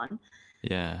everyone.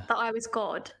 Yeah. That I was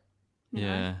God.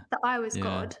 That I was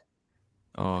God.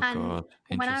 Oh, and God.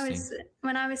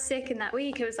 When I was sick in that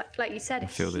week, it was like you said, a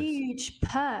huge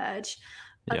purge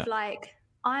of like,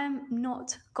 I'm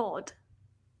not God.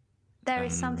 There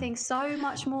is something so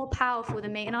much more powerful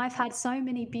than me. And I've had so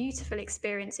many beautiful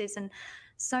experiences and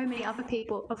so many other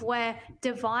people of where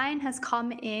divine has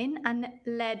come in and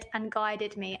led and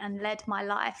guided me and led my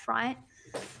life, right?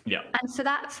 Yeah. And for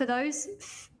that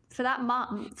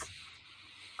month,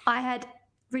 I had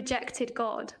rejected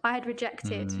God. I had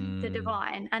rejected the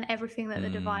divine and everything that the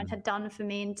divine had done for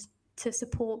me and to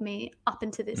support me up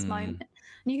into this moment.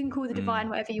 And you can call the divine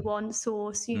whatever you want,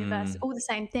 source, universe, all the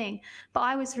same thing. But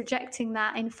I was rejecting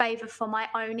that in favor for my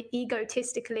own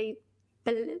egotistically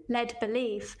led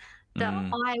belief that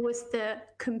I was the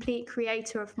complete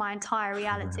creator of my entire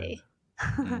reality.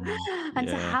 And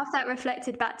to have that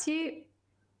reflected back to you,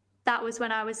 that was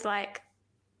when I was like,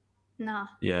 no.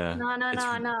 I'm not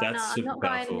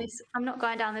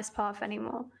going down this path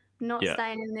anymore. I'm not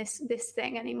staying in this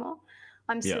thing anymore.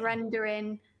 I'm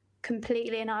surrendering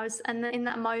completely. And then in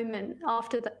that moment,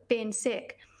 after being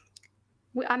sick,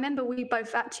 I remember we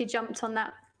both actually jumped on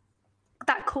that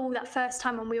call that first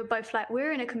time, when we were both like,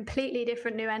 we're in a completely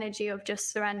different new energy of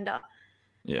just surrender.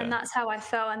 And that's how I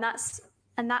felt,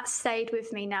 and that stayed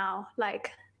with me now.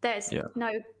 Like there's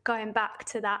no going back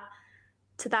to that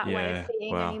way of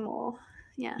being anymore.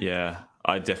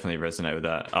 I definitely resonate with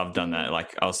that. I've done that.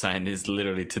 Like I was saying this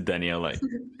literally to Danielle like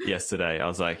yesterday. I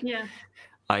was like,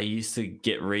 I used to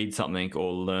read something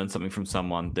or learn something from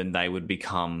someone, then they would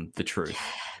become the truth.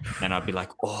 And I'd be like,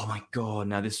 oh my God,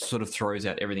 now this sort of throws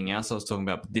out everything else I was talking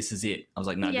about, but this is it. I was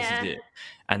like, no, this is it.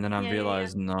 And then I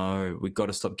realized, no, we've got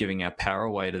to stop giving our power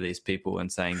away to these people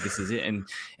and saying, this is it. And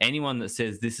anyone that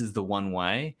says this is the one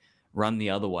way, run the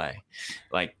other way.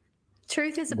 Like,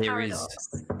 truth is a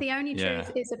paradox. The only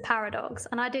truth is a paradox.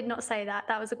 And I did not say that.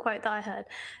 That was a quote that I heard.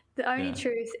 The only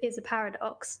truth is a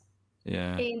paradox.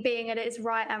 Yeah. Being that it's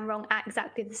right and wrong at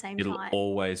exactly the same time.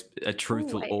 A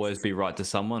truth will always be right to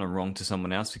someone and wrong to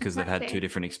someone else because they've had two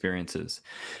different experiences.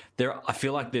 I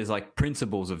feel like there's like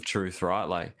principles of truth, right?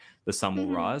 Like the sun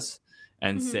will rise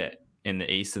and set in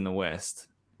the east and the west,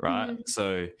 right?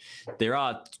 So there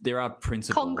are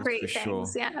principles, concrete for sure.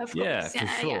 Things, for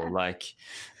sure. Like,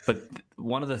 but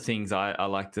one of the things I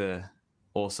like to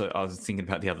also, I was thinking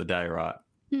about the other day, right?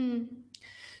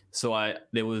 So I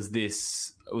overheard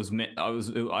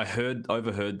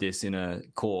this in a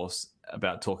course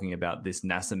about talking about this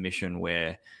NASA mission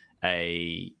where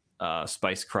a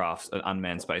spacecraft, an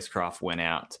unmanned spacecraft, went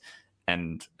out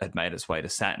and had made its way to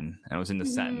Saturn, and it was in the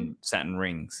Saturn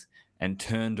rings, and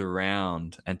turned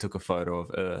around and took a photo of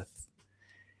Earth.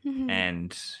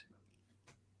 And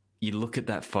you look at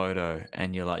that photo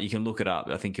and you're like, you can look it up.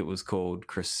 I think it was called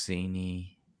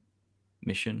Cassini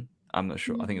mission. I'm not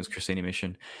sure. I think it was Cassini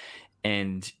mission.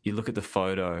 And you look at the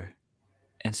photo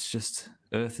and it's just,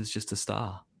 Earth is just a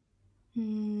star.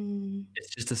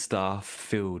 It's just a star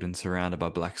filled and surrounded by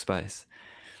black space.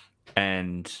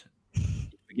 And you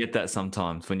forget that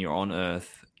sometimes when you're on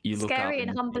Earth. You look scary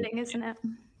and humbling, isn't it?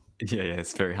 Yeah,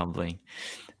 it's very humbling.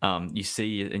 You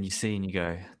see and you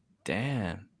go,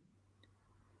 damn,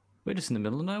 we're just in the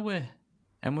middle of nowhere.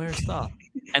 And we're a star.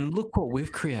 And look what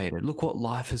we've created. Look what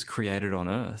life has created on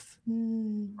Earth,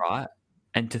 right?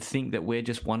 And to think that we're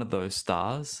just one of those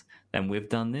stars and we've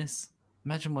done this,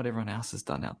 imagine what everyone else has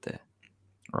done out there.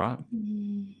 right?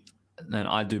 And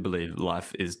I do believe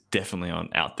life is definitely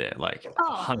out there, like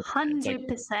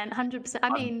 100%. I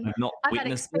mean, I've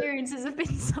had experiences of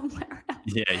being somewhere else.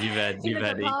 Yeah, you've had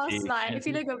if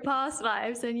you look at past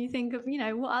lives and you think of,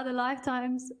 what other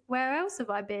lifetimes, where else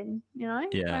have I been?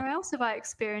 Where else have I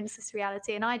experienced this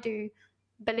reality? And I do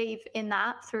believe in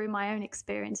that through my own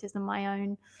experiences and my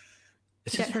own.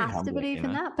 You don't have to believe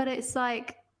in that, but it's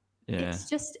like, it's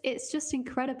just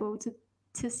incredible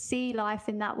to see life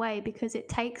in that way, because it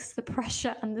takes the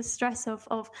pressure and the stress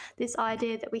of this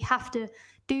idea that we have to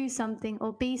do something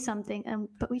or be something,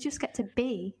 but we just get to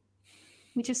be.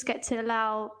 We just get to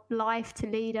allow life to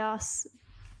lead us,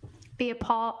 be a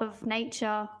part of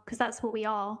nature, because that's what we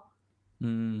are.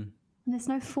 And there's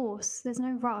no force, there's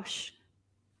no rush.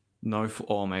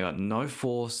 Oh my God, no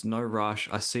force, no rush.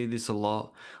 I see this a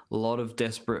lot of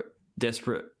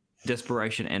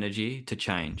desperation energy to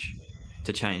change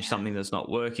something that's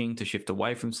not working, to shift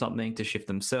away from something, to shift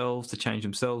themselves, to change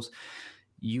themselves.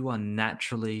 You are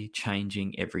naturally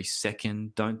changing every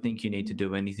second. Don't think you need to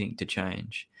do anything to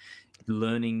change.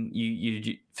 Learning,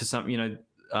 you for some,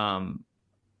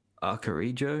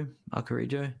 Arcarijo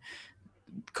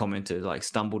commented, like,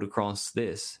 stumbled across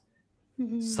this.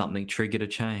 Something triggered a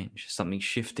change, something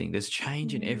shifting. There's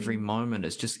change in every moment.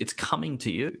 It's coming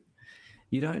to you.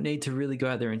 You don't need to really go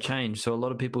out there and change. So a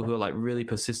lot of people who are like really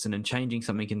persistent in changing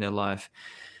something in their life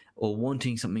or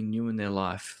wanting something new in their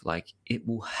life, like, it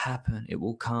will happen, it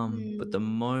will come. But the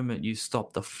moment you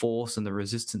stop the force and the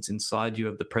resistance inside you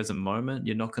of the present moment,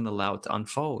 you're not going to allow it to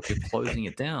unfold. You're closing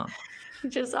it down.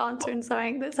 You're just answering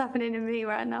something that's happening to me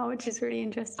right now, which is really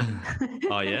interesting.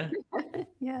 Oh, yeah?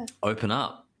 Yeah. Open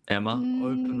up, Emma.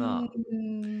 Open up.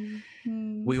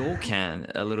 We all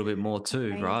can a little bit more too.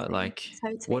 Amazing. Right? Like,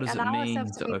 totally. What does it mean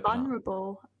to be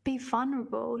vulnerable? Be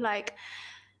vulnerable. Like,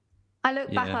 I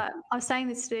look back at, I was saying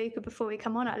this to Luca before we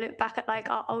come on, I look back at like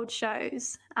our old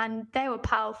shows, and they were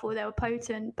powerful, they were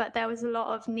potent, but there was a lot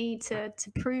of need to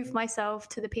prove myself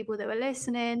to the people that were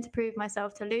listening, to prove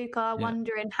myself to Luca,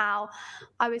 wondering how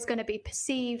I was going to be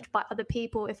perceived by other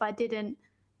people if I didn't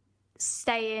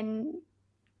stay in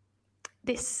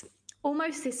this,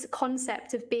 almost this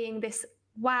concept of being this,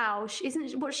 wow,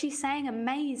 isn't what she's saying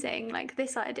amazing, like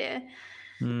this idea.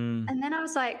 And then I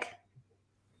was like,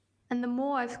 and the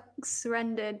more I've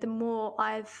surrendered, the more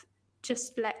I've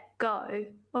just let go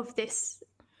of this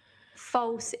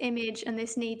false image and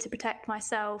this need to protect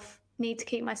myself, need to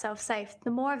keep myself safe.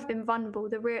 The more I've been vulnerable,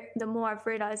 the more I've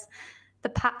realized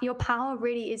your power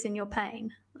really is in your pain.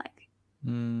 Like,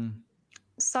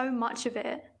 so much of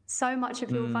it, so much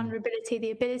of your vulnerability,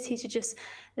 the ability to just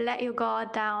let your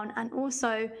guard down, and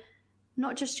also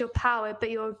not just your power,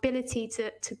 but your ability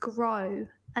to grow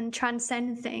and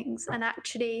transcend things and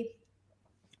actually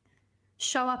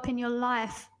show up in your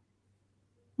life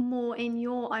more in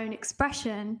your own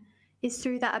expression, is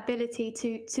through that ability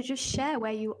to just share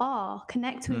where you are,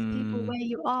 connect with people where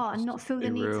you are, and not feel the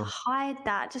need to hide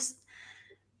that. Just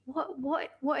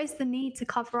what is the need to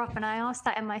cover up? And I asked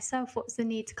that in myself, what's the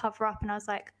need to cover up? And I was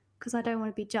like, because I don't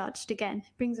want to be judged again.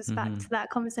 It brings us back to that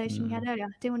conversation we had earlier. I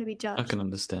didn't want to be judged. I can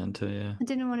understand too, yeah. I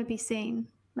didn't want to be seen,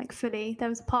 like, fully. There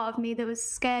was a part of me that was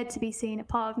scared to be seen, a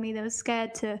part of me that was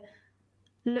scared to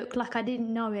look like I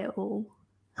didn't know it all.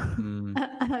 And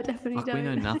I definitely don't. We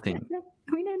know nothing.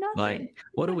 We know nothing. Like,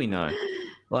 what do we know?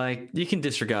 Like, you can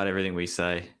disregard everything we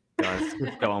say, guys.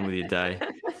 Just go on with your day.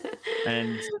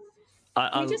 And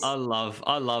I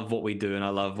love what we do, and I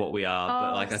love what we are.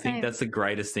 But like, I think that's the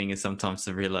greatest thing, is sometimes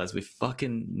to realize we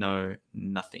fucking know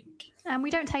nothing. And we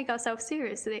don't take ourselves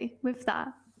seriously with that,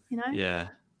 Yeah.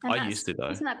 I used to, though.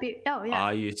 Isn't that beautiful? Oh, yeah.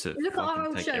 I used to look at our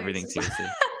old take shows. Everything seriously.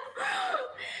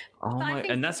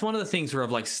 And that's one of the things where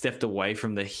I've like stepped away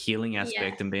from the healing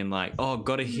aspect and been like, oh,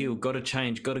 gotta heal, gotta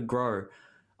change, gotta grow.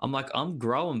 I'm like, I'm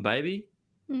growing, baby.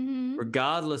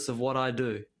 Regardless of what I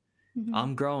do,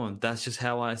 I'm growing. That's just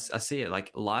how I see it.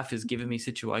 Like, life is giving me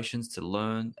situations to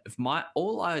learn.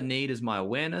 All I need is my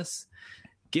awareness.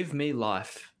 Give me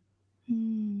life.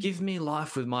 Give me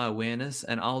life with my awareness,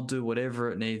 and I'll do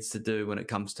whatever it needs to do when it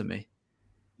comes to me.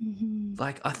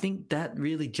 Like, I think that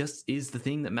really just is the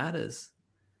thing that matters.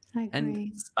 I agree.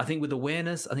 And I think with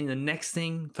awareness, I think the next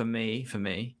thing for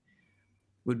me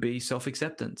would be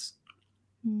self-acceptance.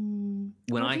 When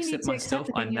I accept myself,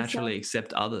 I naturally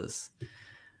accept others.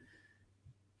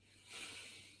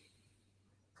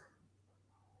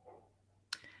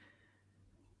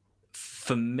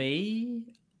 For me,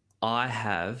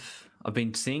 I've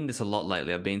been seeing this a lot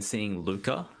lately. I've been seeing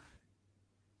Luca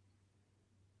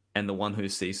and the one who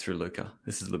sees through Luca.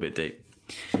 This is a little bit deep.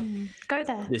 Go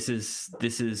there. This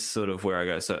is sort of where I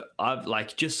go. So I've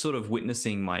like just sort of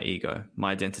witnessing my ego,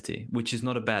 my identity, which is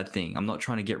not a bad thing. I'm not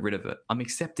trying to get rid of it. I'm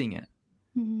accepting it.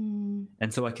 And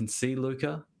so I can see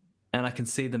Luca, and I can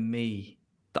see the me,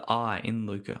 the I in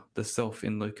Luca, the self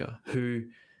in Luca, who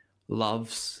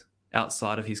loves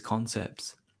outside of his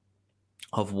concepts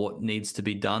of what needs to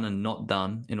be done and not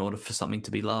done in order for something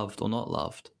to be loved or not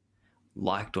loved,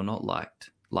 liked or not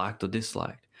liked, liked or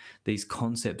disliked. These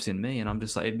concepts in me, and I'm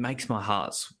just like, it makes my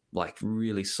heart like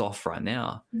really soft right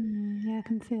now. Yeah, I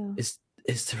can feel.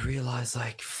 Is to realize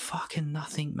like fucking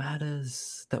nothing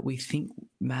matters that we think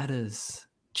matters.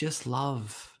 Just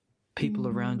love people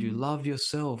around you. Love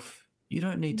yourself. You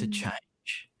don't need to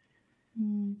change.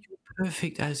 You're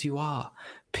perfect as you are.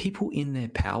 People in their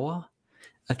power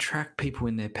attract people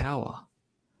in their power.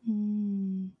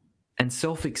 And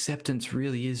self-acceptance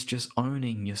really is just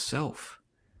owning yourself.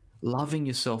 Loving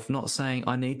yourself, not saying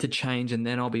I need to change and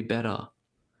then I'll be better.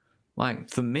 Like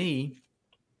for me,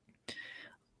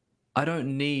 I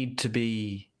don't need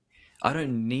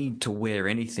to wear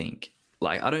anything.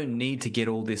 Like I don't need to get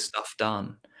all this stuff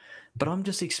done, but I'm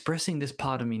just expressing this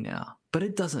part of me now. But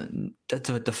it doesn't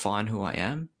define who I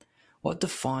am. What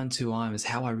defines who I am is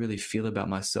how I really feel about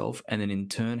myself, and then in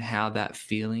turn, how that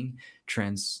feeling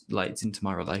translates into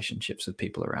my relationships with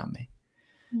people around me.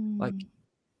 Like,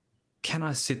 can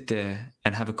I sit there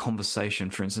and have a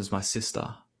conversation? For instance, my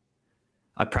sister.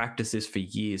 I practiced this for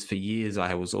years. For years,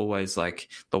 I was always like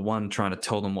the one trying to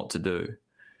tell them what to do.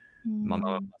 My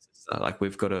mum and my sister, like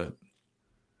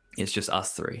it's just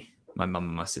us three, my mum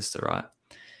and my sister, right?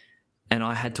 And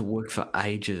I had to work for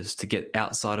ages to get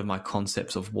outside of my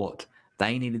concepts of what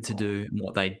they needed to do and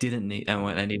what they didn't need and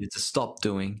what they needed to stop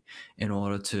doing in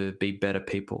order to be better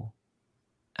people.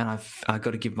 And I've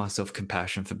got to give myself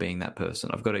compassion for being that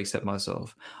person. I've got to accept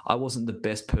myself. I wasn't the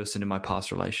best person in my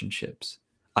past relationships.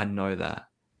 I know that,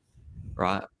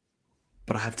 right?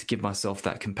 But I have to give myself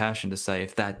that compassion to say,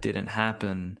 if that didn't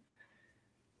happen,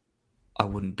 I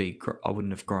wouldn't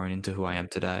have grown into who I am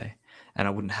today. And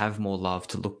I wouldn't have more love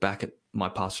to look back at my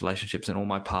past relationships and all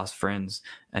my past friends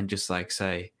and just like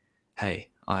say, hey,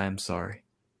 I am sorry.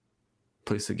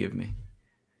 Please forgive me.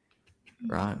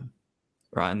 Right?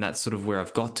 And that's sort of where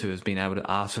I've got to, is being able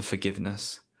to ask for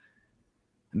forgiveness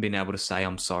and being able to say,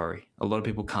 I'm sorry. A lot of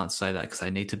people can't say that because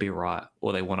they need to be right,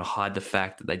 or they want to hide the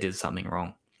fact that they did something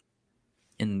wrong,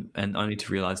 and only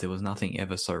to realize there was nothing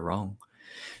ever so wrong.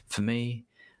 For me,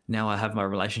 now I have my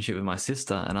relationship with my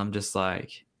sister, and I'm just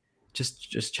like,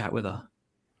 just chat with her.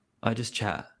 I just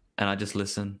chat and I just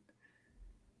listen.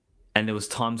 And there was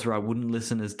times where I wouldn't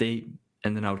listen as deep,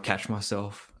 and then I would catch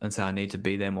myself and say I need to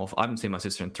be there more. I haven't seen my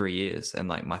sister in 3 years, and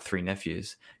like my 3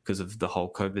 nephews, because of the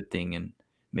whole COVID thing and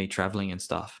me traveling and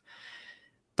stuff.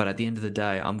 But at the end of the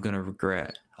day, I'm going to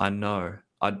regret. I know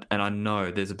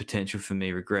there's a potential for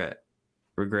me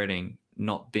regretting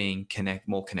not being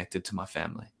more connected to my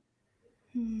family.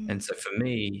 And so for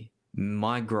me,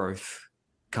 my growth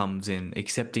comes in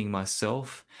accepting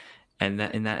myself, and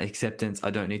that in that acceptance, I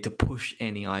don't need to push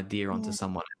any idea onto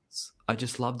someone else. I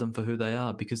just love them for who they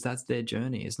are, because that's their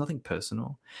journey. It's nothing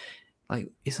personal. Like,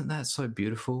 isn't that so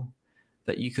beautiful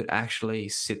that you could actually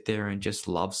sit there and just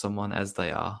love someone as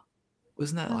they are?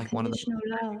 Wasn't that like one of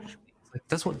the love? Like,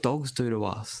 that's what dogs do to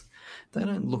us. They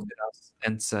don't look at us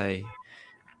and say,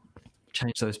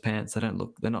 change those pants.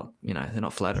 They're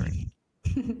not flattering.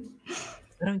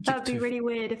 That'd be really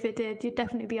weird if it did. You'd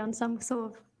definitely be on some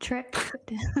sort of trip,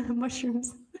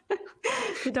 mushrooms.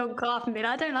 The dog could laugh and be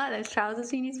like, I don't like those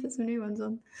trousers. You need to put some new ones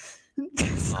on.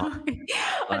 Sorry.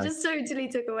 I just totally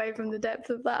took away from the depth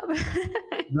of that.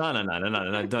 No.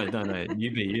 Don't.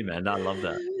 You be you, man. I love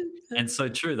that. And so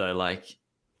true, though. Like,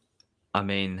 I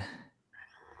mean,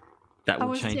 that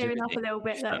would change everything. I was tearing up a little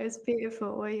bit, though. It was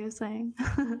beautiful what you were saying.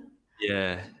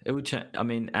 Yeah, it would change. I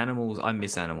mean, animals, I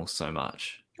miss animals so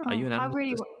much. Are you an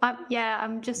animal?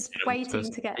 I'm just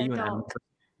waiting to get a dog.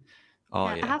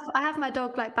 Oh, yeah. I have my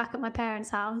dog like back at my parents'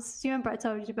 house. Do you remember I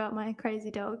told you about my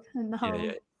crazy dog and the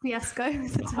whole fiasco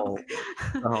with the dog?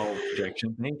 The whole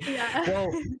projection thing. Yeah.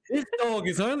 Well, this dog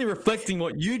is only reflecting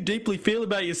what you deeply feel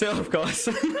about yourself, guys.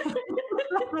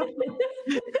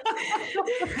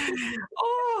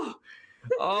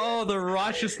 Oh, the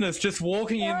righteousness, just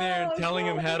walking in there and telling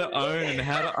him how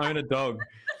to own a dog.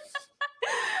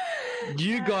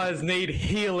 You guys need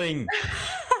healing.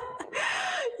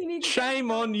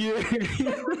 Shame on you.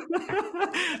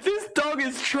 This dog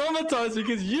is traumatized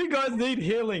because you guys need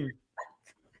healing.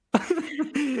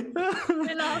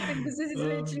 I'm laughing because this is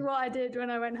literally what I did when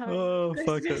I went home. Oh,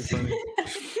 fuck, that's funny.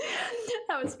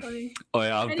 That was funny. Oh,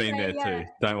 yeah, I've been there too.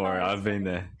 Don't worry, I've been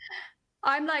there.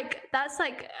 I'm like, that's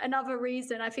like another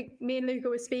reason. I think me and Luca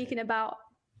were speaking about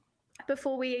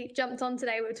before we jumped on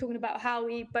today. We were talking about how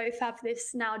we both have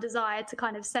this now desire to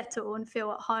kind of settle and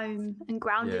feel at home and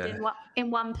grounded in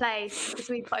one place, because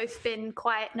we've both been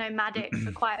quite nomadic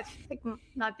for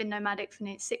I've been nomadic for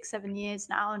 6-7 years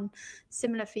now, and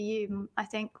similar for you, I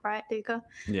think, right, Luca?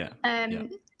 Yeah.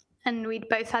 And we'd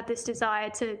both had this desire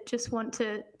to just want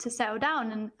to settle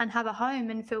down and have a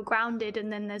home and feel grounded.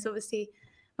 And then there's obviously,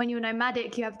 when you're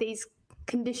nomadic, you have these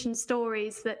conditioned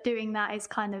stories that doing that is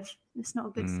kind of, it's not a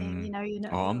good thing, you know.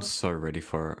 Oh, I'm so ready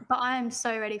for it. But I am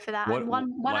so ready for that. What, and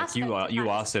one like you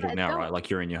are settled now, right? Like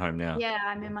you're in your home now. Yeah,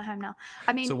 I'm in my home now.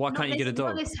 I mean, so why can't you get a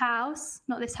dog? Not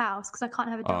this house, because I can't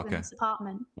have a dog in this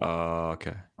apartment. Oh,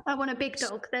 okay. I want a big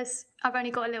dog. I've only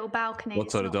got a little balcony.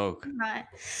 What sort of dog? Right.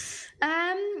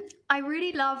 I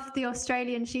really love the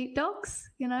Australian sheepdogs,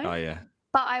 you know. Oh yeah.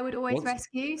 But I would always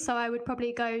rescue, so I would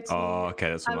probably go to. Oh,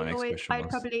 okay, that's what my next question was. I'd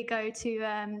probably go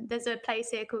to. There's a place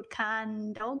here called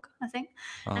Can Dog, I think,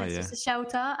 and it's just a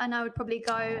shelter. And I would probably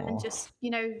go and just,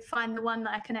 find the one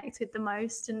that I connect with the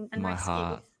most and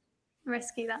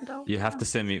rescue that dog. You have to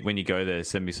send me, when you go there,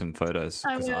 send me some photos.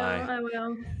 I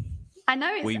will. I know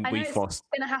it's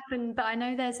going to happen, but I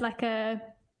know there's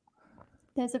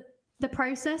the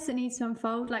process that needs to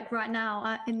unfold. Like right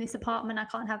now, in this apartment, I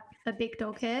can't have a big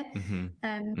dog here.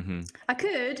 I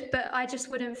could, but I just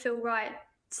wouldn't feel right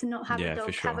to not have a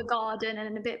dog, have a garden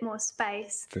and a bit more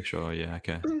space. For sure, yeah,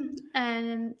 okay.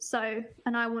 And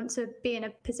I want to be in a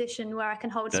position where I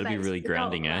can hold space. That'd be really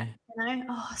grounding, dog,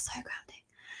 so grounding.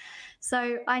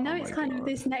 So I know it's kind of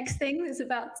this next thing that's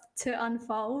about to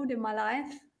unfold in my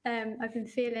life. I've been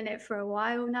feeling it for a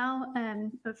while now,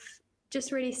 of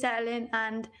just really settling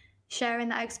and sharing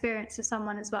that experience with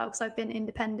someone as well, because I've been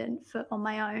independent on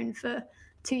my own for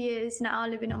 2 years now,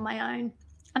 living on my own,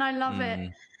 and I love it.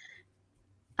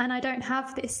 And I don't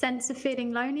have this sense of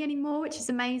feeling lonely anymore, which is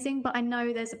amazing, but I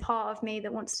know there's a part of me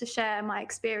that wants to share my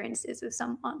experiences with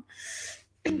someone.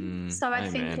 So I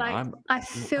think I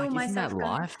feel myself. Isn't that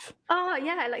life? Oh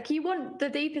yeah, like you want the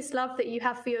deepest love that you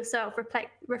have for yourself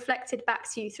reflected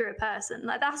back to you through a person.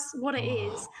 Like that's what it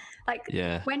is. Like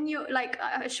when you're like,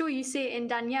 I'm sure you see it in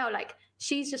Danielle. Like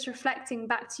she's just reflecting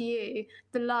back to you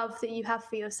the love that you have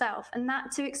for yourself, and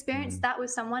that to experience that with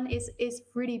someone is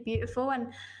really beautiful.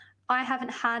 And I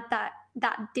haven't had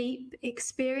that deep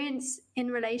experience in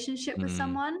relationship with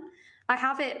someone. I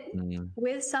have it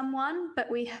with someone, but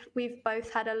we've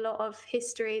both had a lot of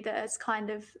history that has kind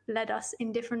of led us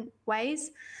in different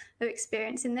ways of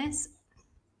experiencing this.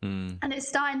 And it's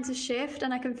starting to shift,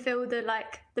 and I can feel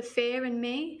the fear in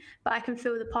me, but I can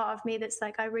feel the part of me that's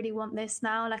like, I really want this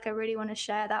now. Like I really want to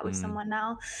share that with someone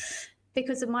now,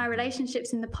 because of my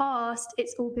relationships in the past.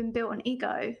 It's all been built on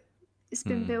ego. It's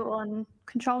been built on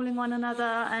controlling one another.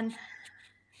 And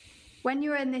when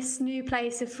you're in this new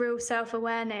place of real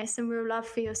self-awareness and real love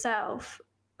for yourself,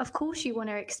 of course you want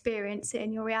to experience it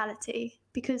in your reality,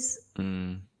 because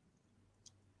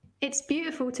it's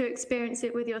beautiful to experience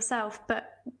it with yourself.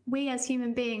 But we as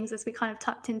human beings, as we kind of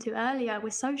tucked into earlier, we're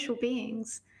social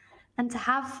beings, and to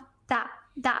have that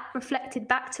reflected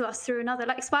back to us through another,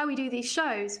 like it's why we do these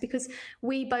shows, because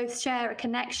we both share a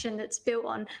connection that's built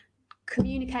on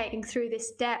communicating through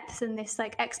this depth and this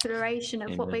like exploration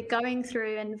of what we're going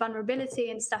through and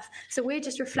vulnerability and stuff. So we're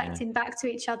just reflecting back to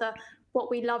each other what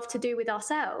we love to do with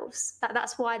ourselves.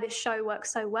 That's why this show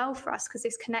works so well for us, because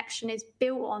this connection is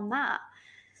built on that.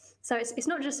 So it's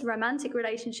not just romantic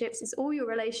relationships, it's all your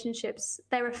relationships.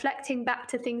 They're reflecting back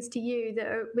to things to you that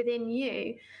are within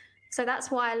you. So that's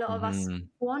why a lot of us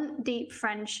want deep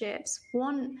friendships,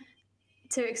 want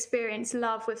to experience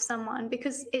love with someone,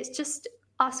 because it's just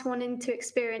us wanting to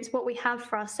experience what we have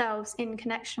for ourselves in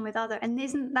connection with other. And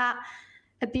isn't that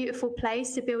a beautiful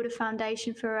place to build a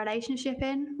foundation for a relationship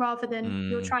in, rather than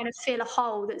you're trying to fill a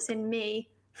hole that's in me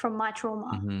from my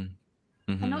trauma?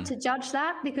 And not to judge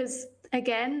that, because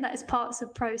again, that is parts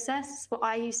of process. It's what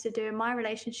I used to do in my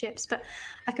relationships, but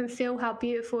I can feel how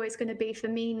beautiful it's going to be for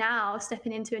me now,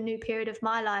 stepping into a new period of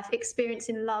my life,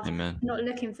 experiencing love, not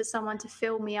looking for someone to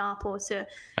fill me up or to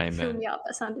fill me up.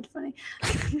 That sounded funny.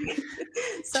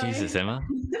 Jesus, Emma.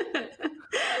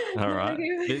 All right.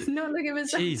 Not looking for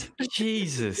someone.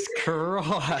 Jesus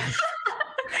Christ.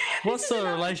 What sort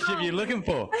of relationship are you looking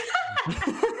for?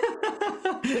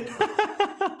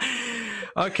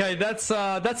 Okay, that's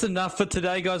enough for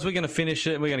today, guys. We're going to finish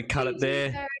it. We're going to cut it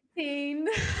there.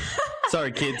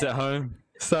 Sorry, kids at home.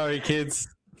 Sorry, kids.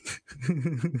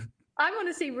 I'm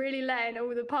honestly really letting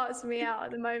all the parts of me out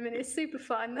at the moment. It's super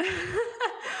fun.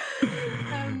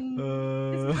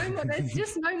 There's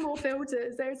just no more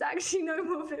filters. There's actually no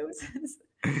more filters.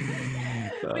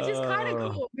 which is kind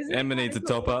of cool. Emma needs a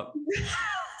top up.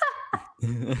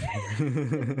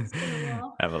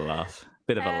 Have a laugh.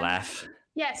 Bit of a laugh.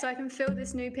 Yeah, so I can feel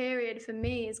this new period for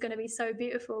me is going to be so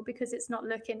beautiful because it's not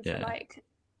looking for like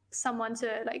someone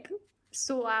to like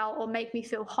sort out or make me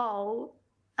feel whole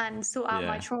and sort out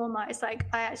my trauma. It's like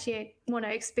I actually want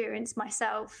to experience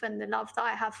myself and the love that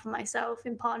I have for myself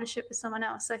in partnership with someone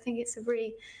else. So I think it's a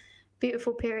really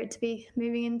beautiful period to be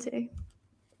moving into.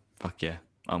 Fuck yeah,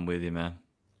 I'm with you, man.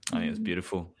 I think it was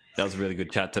beautiful. That was a really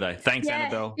good chat today. Thanks,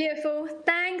 Annabelle. Beautiful.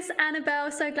 Thanks,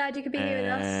 Annabelle. So glad you could be here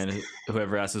with us. And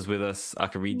whoever else is with us,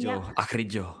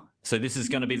 Akarijo. So this is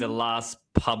going to be the last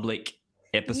public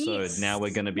episode. Yes. Now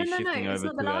we're going to be shifting over to... it's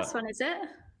not the last one, is it?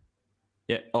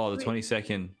 Yeah. Oh, the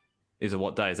 22nd is a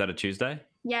what day? Is that a Tuesday?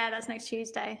 Yeah, that's next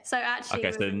Tuesday. So actually...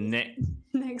 Okay, so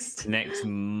next...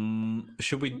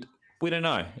 should we... We don't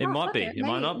know. It might be. It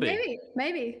might not be.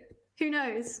 Maybe. Who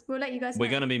knows? We'll let you guys know. We're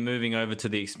going to be moving over to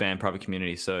the Expand private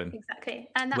community. So exactly.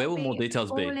 And where will more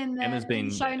details be? Emma's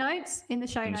been in the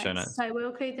show notes. So we'll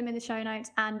include them in the show notes.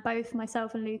 And both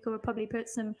myself and Luca will probably put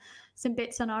some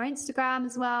bits on our Instagram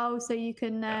as well. So you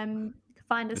can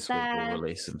find us there. Week we'll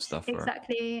release some stuff.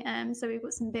 Exactly. So we've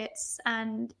got some bits.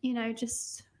 And,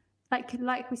 just like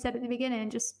we said at the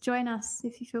beginning, just join us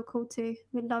if you feel called to.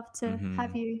 We'd love to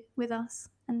have you with us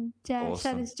and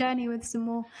share this journey with some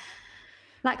more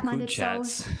like-minded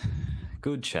souls.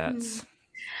 Good chats.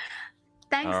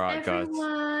 Thanks, all right,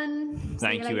 everyone. Guys.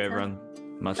 Thank you, everyone.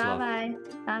 Much love.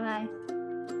 Bye-bye.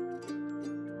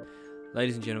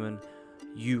 Ladies and gentlemen,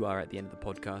 you are at the end of the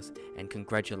podcast, and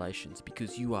congratulations,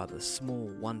 because you are the small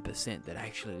 1% that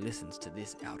actually listens to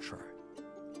this outro.